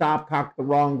turn the stopcock the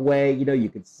wrong way, you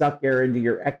could suck air into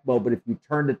your ECMO, but if you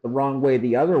turned it the wrong way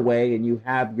the other way and you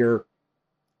have your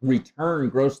return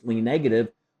grossly negative,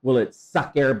 will it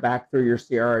suck air back through your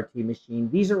CRRT machine?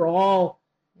 These are all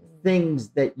things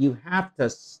that you have to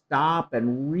stop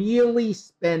and really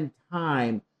spend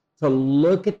time to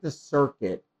look at the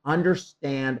circuit,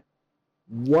 understand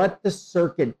what the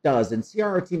circuit does. And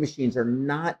CRRT machines are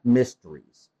not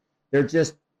mysteries. They're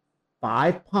just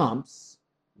 5 pumps.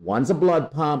 One's a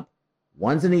blood pump,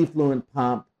 one's an effluent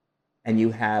pump, and you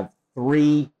have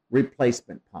 3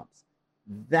 replacement pumps.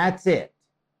 That's it.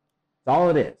 That's all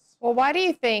it is. Well, why do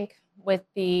you think with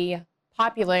the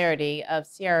popularity of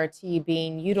CRRT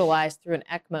being utilized through an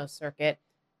ECMO circuit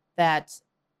that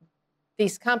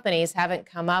these companies haven't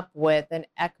come up with an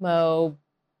ECMO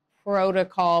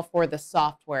protocol for the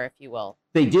software, if you will?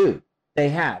 They do. They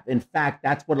have. In fact,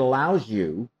 that's what allows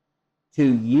you to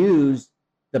use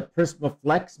the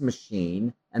PrismaFlex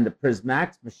machine and the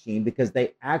Prismax machine, because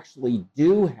they actually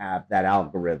do have that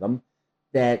algorithm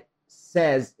that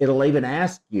says, it'll even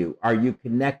ask you, are you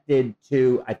connected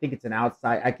to, I think it's an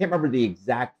outside, I can't remember the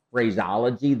exact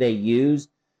phraseology they use,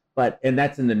 and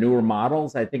that's in the newer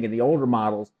models. I think in the older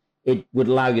models, it would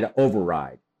allow you to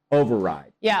override.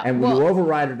 Yeah. And when you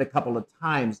override it a couple of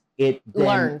times, it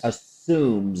then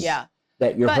assumes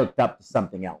that you're hooked up to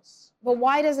something else. But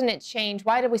why doesn't it change?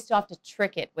 Why do we still have to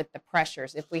trick it with the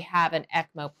pressures if we have an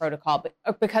ECMO protocol?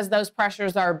 Because those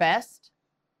pressures are best?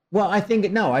 Well, I think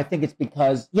it's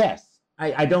because, yes.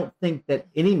 I don't think that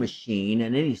any machine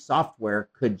and any software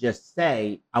could just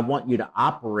say, I want you to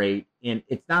operate in,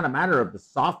 it's not a matter of the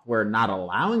software not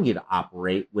allowing you to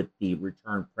operate with the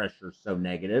return pressure so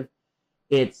negative.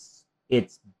 It's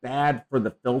bad for the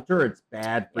filter. It's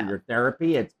bad for your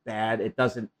therapy. It's bad. It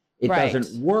doesn't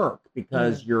work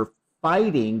because you're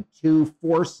fighting two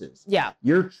forces. Yeah.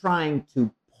 You're trying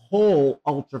to pull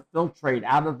ultrafiltrate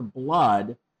out of the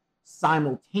blood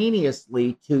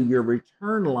simultaneously to your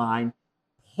return line,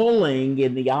 pulling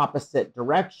in the opposite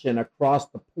direction across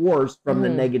the pores from the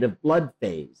negative blood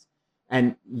phase.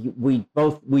 And we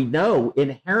know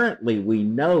inherently, we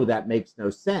know that makes no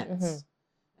sense.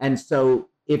 And so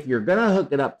if you're going to hook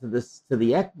it up to the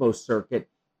ECMO circuit,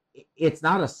 it's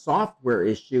not a software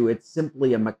issue. It's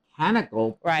simply a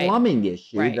mechanical plumbing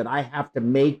issue that I have to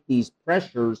make these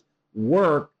pressures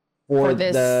work for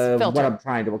this filter. What I'm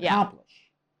trying to accomplish.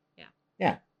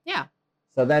 Yeah.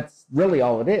 So that's really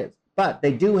all it is. But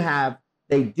they do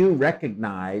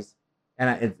recognize,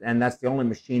 and that's the only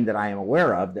machine that I am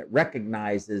aware of that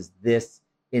recognizes this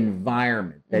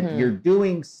environment, that you're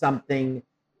doing something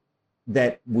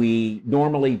that we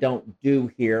normally don't do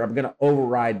here. I'm going to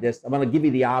override this. I'm going to give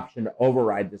you the option to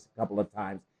override this a couple of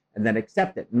times and then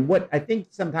accept it. And what I think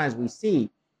sometimes we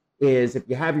see is if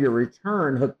you have your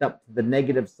return hooked up to the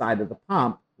negative side of the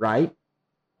pump, right?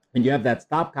 And you have that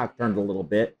stopcock turned a little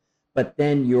bit, but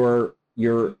then your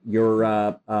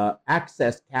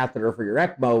access catheter for your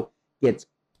ECMO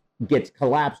gets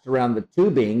collapsed around the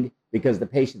tubing because the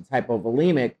patient's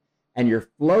hypovolemic, and your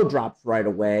flow drops right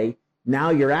away. Now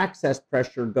your access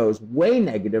pressure goes way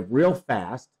negative real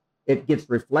fast. It gets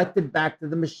reflected back to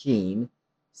the machine.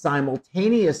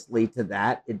 Simultaneously to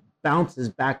that, it bounces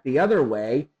back the other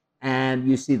way, and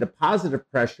you see the positive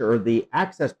pressure or the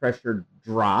access pressure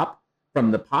drop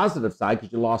from the positive side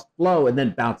because you lost flow, and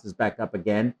then bounces back up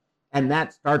again. And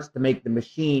that starts to make the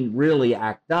machine really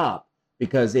act up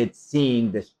because it's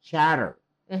seeing this chatter.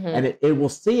 And it will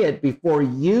see it before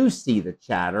you see the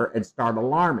chatter and start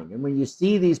alarming. And when you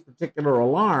see these particular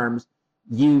alarms,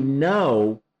 you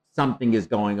know something is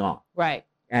going on. Right.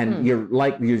 And you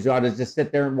ought to just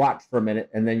sit there and watch for a minute,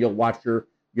 and then you'll watch your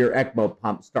ECMO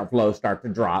pump flow start to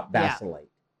drop, vacillate.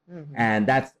 And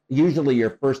that's usually your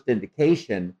first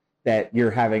indication that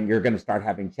you're going to start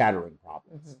having chattering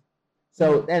problems.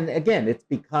 So, and again, it's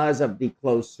because of the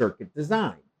closed circuit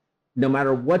design. No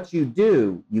matter what you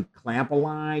do, you clamp a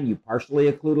line, you partially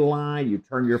occlude a line, you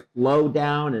turn your flow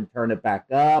down and turn it back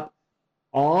up.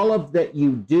 All of that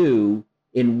you do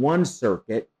in one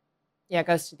circuit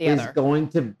goes to the other. Is going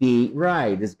to be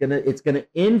it's gonna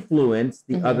influence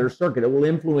the other circuit. It will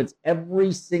influence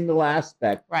every single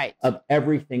aspect of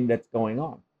everything that's going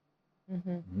on.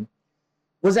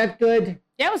 Was that good?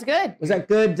 Yeah, it was good. Was that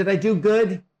good? Did I do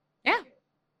good? Yeah.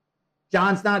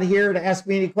 John's not here to ask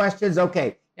me any questions?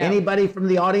 Okay. Yeah. Anybody from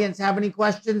the audience have any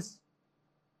questions?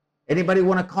 Anybody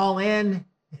want to call in?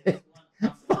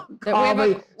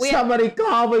 Somebody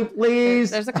call me,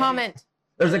 please. There's a comment.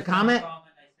 There's a comment?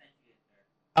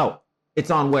 Oh,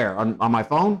 it's on where? On my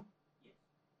phone? Yes.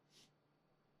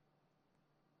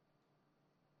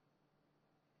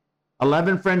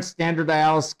 11 French standard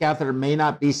dialysis catheter may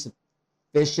not be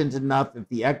sufficient enough if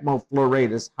the ECMO flow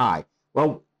rate is high.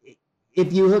 Well,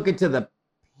 if you hook it to the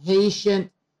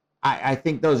patient, I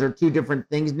think those are two different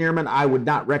things, Neerman. I would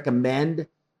not recommend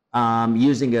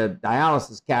using a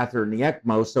dialysis catheter in the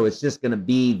ECMO, so it's just going to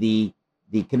be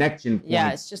the connection points.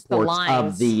 Yeah, it's just the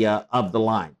lines of the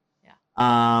line.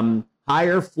 Yeah.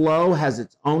 Higher flow has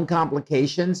its own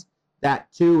complications.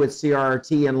 That too with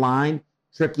CRRT in line,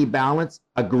 tricky balance.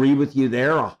 Agree with you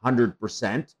there,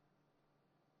 100%.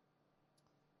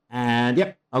 And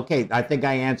yep, okay, I think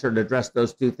I addressed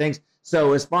those two things.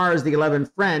 So as far as the 11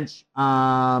 French,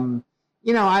 I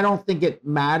don't think it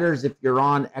matters if you're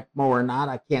on ECMO or not.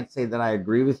 I can't say that I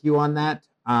agree with you on that.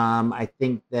 I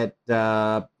think that,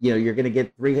 you're going to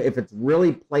get 3 if it's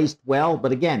really placed well.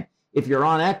 But again, if you're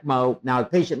on ECMO, now the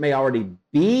patient may already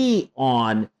be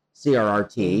on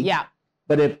CRRT. Yeah.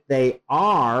 But if they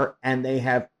are and they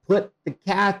have put the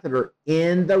catheter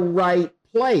in the right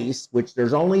place, which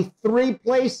there's only 3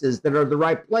 places that are the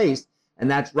right place, and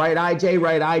that's right IJ,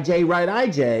 right IJ, right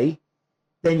IJ,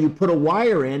 then you put a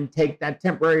wire in, take that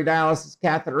temporary dialysis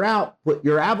catheter out, put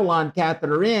your Avalon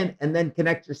catheter in, and then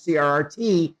connect your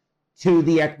CRRT to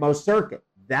the ECMO circuit.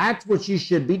 That's what you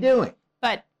should be doing.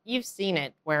 But you've seen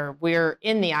it where we're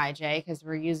in the IJ because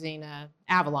we're using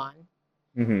Avalon.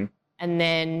 And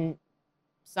then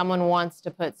someone wants to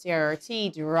put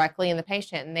CRRT directly in the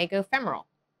patient, and they go femoral.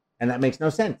 And that makes no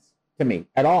sense to me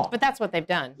at all. But that's what they've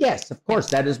done. Yes, of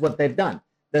course, that is what they've done.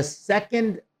 The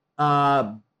second,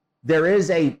 there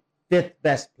is a fifth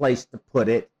best place to put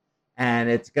it, and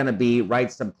it's going to be right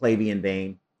subclavian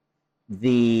vein.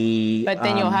 But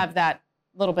then you'll have that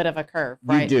little bit of a curve,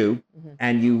 right? You do,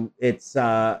 and it's.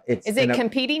 Is it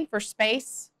competing for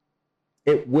space?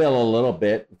 It will a little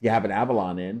bit if you have an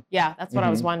Avalon in. Yeah, that's what I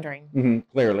was wondering.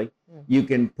 Clearly, you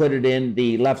can put it in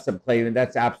the left subclavian.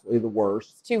 That's absolutely the worst.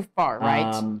 It's too far,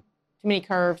 right? Too many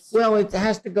curves. Well, it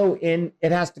has to go in.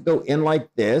 It has to go in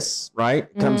like this, right?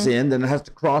 It comes in, then it has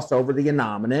to cross over the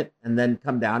innominate and then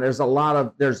come down. There's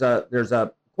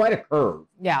a quite a curve.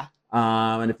 Yeah.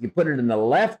 And if you put it in the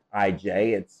left IJ,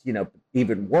 it's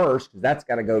even worse because that's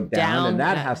got to go down and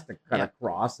that has to cut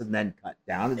across and then cut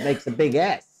down. It makes a big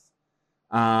S.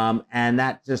 And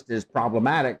that just is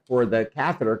problematic for the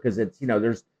catheter because it's,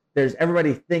 there's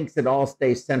everybody thinks it all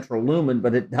stays central lumen,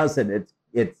 but it doesn't.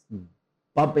 It's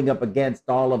bumping up against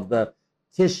all of the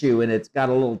tissue and it's got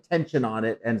a little tension on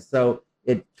it. And so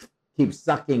it keeps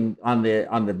sucking on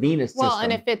the venous system. Well,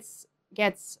 and if it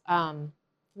gets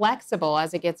flexible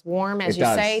as it gets warm, as you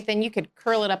say, then you could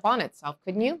curl it up on itself,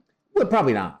 couldn't you? Well,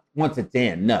 probably not. Once it's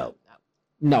in, no.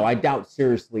 No, I doubt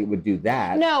seriously it would do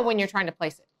that. No, when you're trying to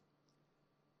place it.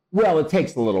 Well, it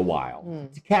takes a little while.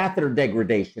 Catheter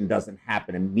degradation doesn't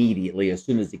happen immediately as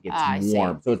soon as it gets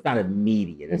warm. So it's not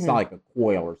immediate. It's not like a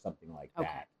coil or something like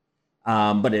that.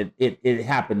 But it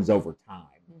happens over time.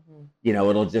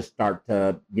 It'll just start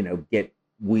to, get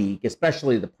weak,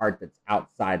 especially the part that's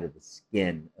outside of the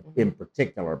skin in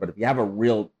particular. But if you have a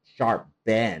real sharp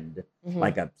bend,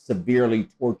 like a severely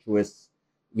tortuous,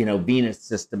 venous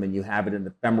system, and you have it in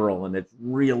the femoral and it's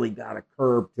really got a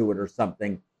curve to it or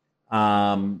something,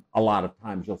 a lot of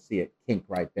times you'll see it kink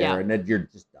right there, and then you're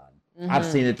just done. I've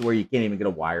seen it to where you can't even get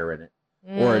a wire in it,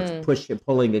 or it's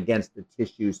pulling against the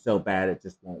tissue so bad it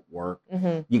just won't work.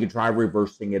 You can try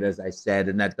reversing it, as I said,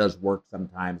 and that does work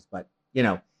sometimes. But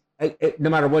no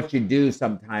matter what you do,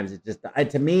 sometimes it's just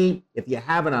to me, if you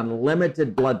have an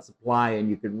unlimited blood supply and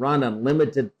you can run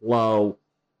unlimited flow,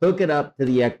 hook it up to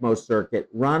the ECMO circuit,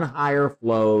 run higher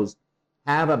flows,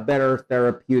 have a better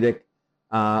therapeutic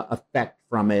effect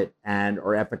from it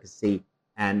or efficacy,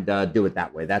 and do it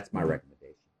that way. That's my recommendation.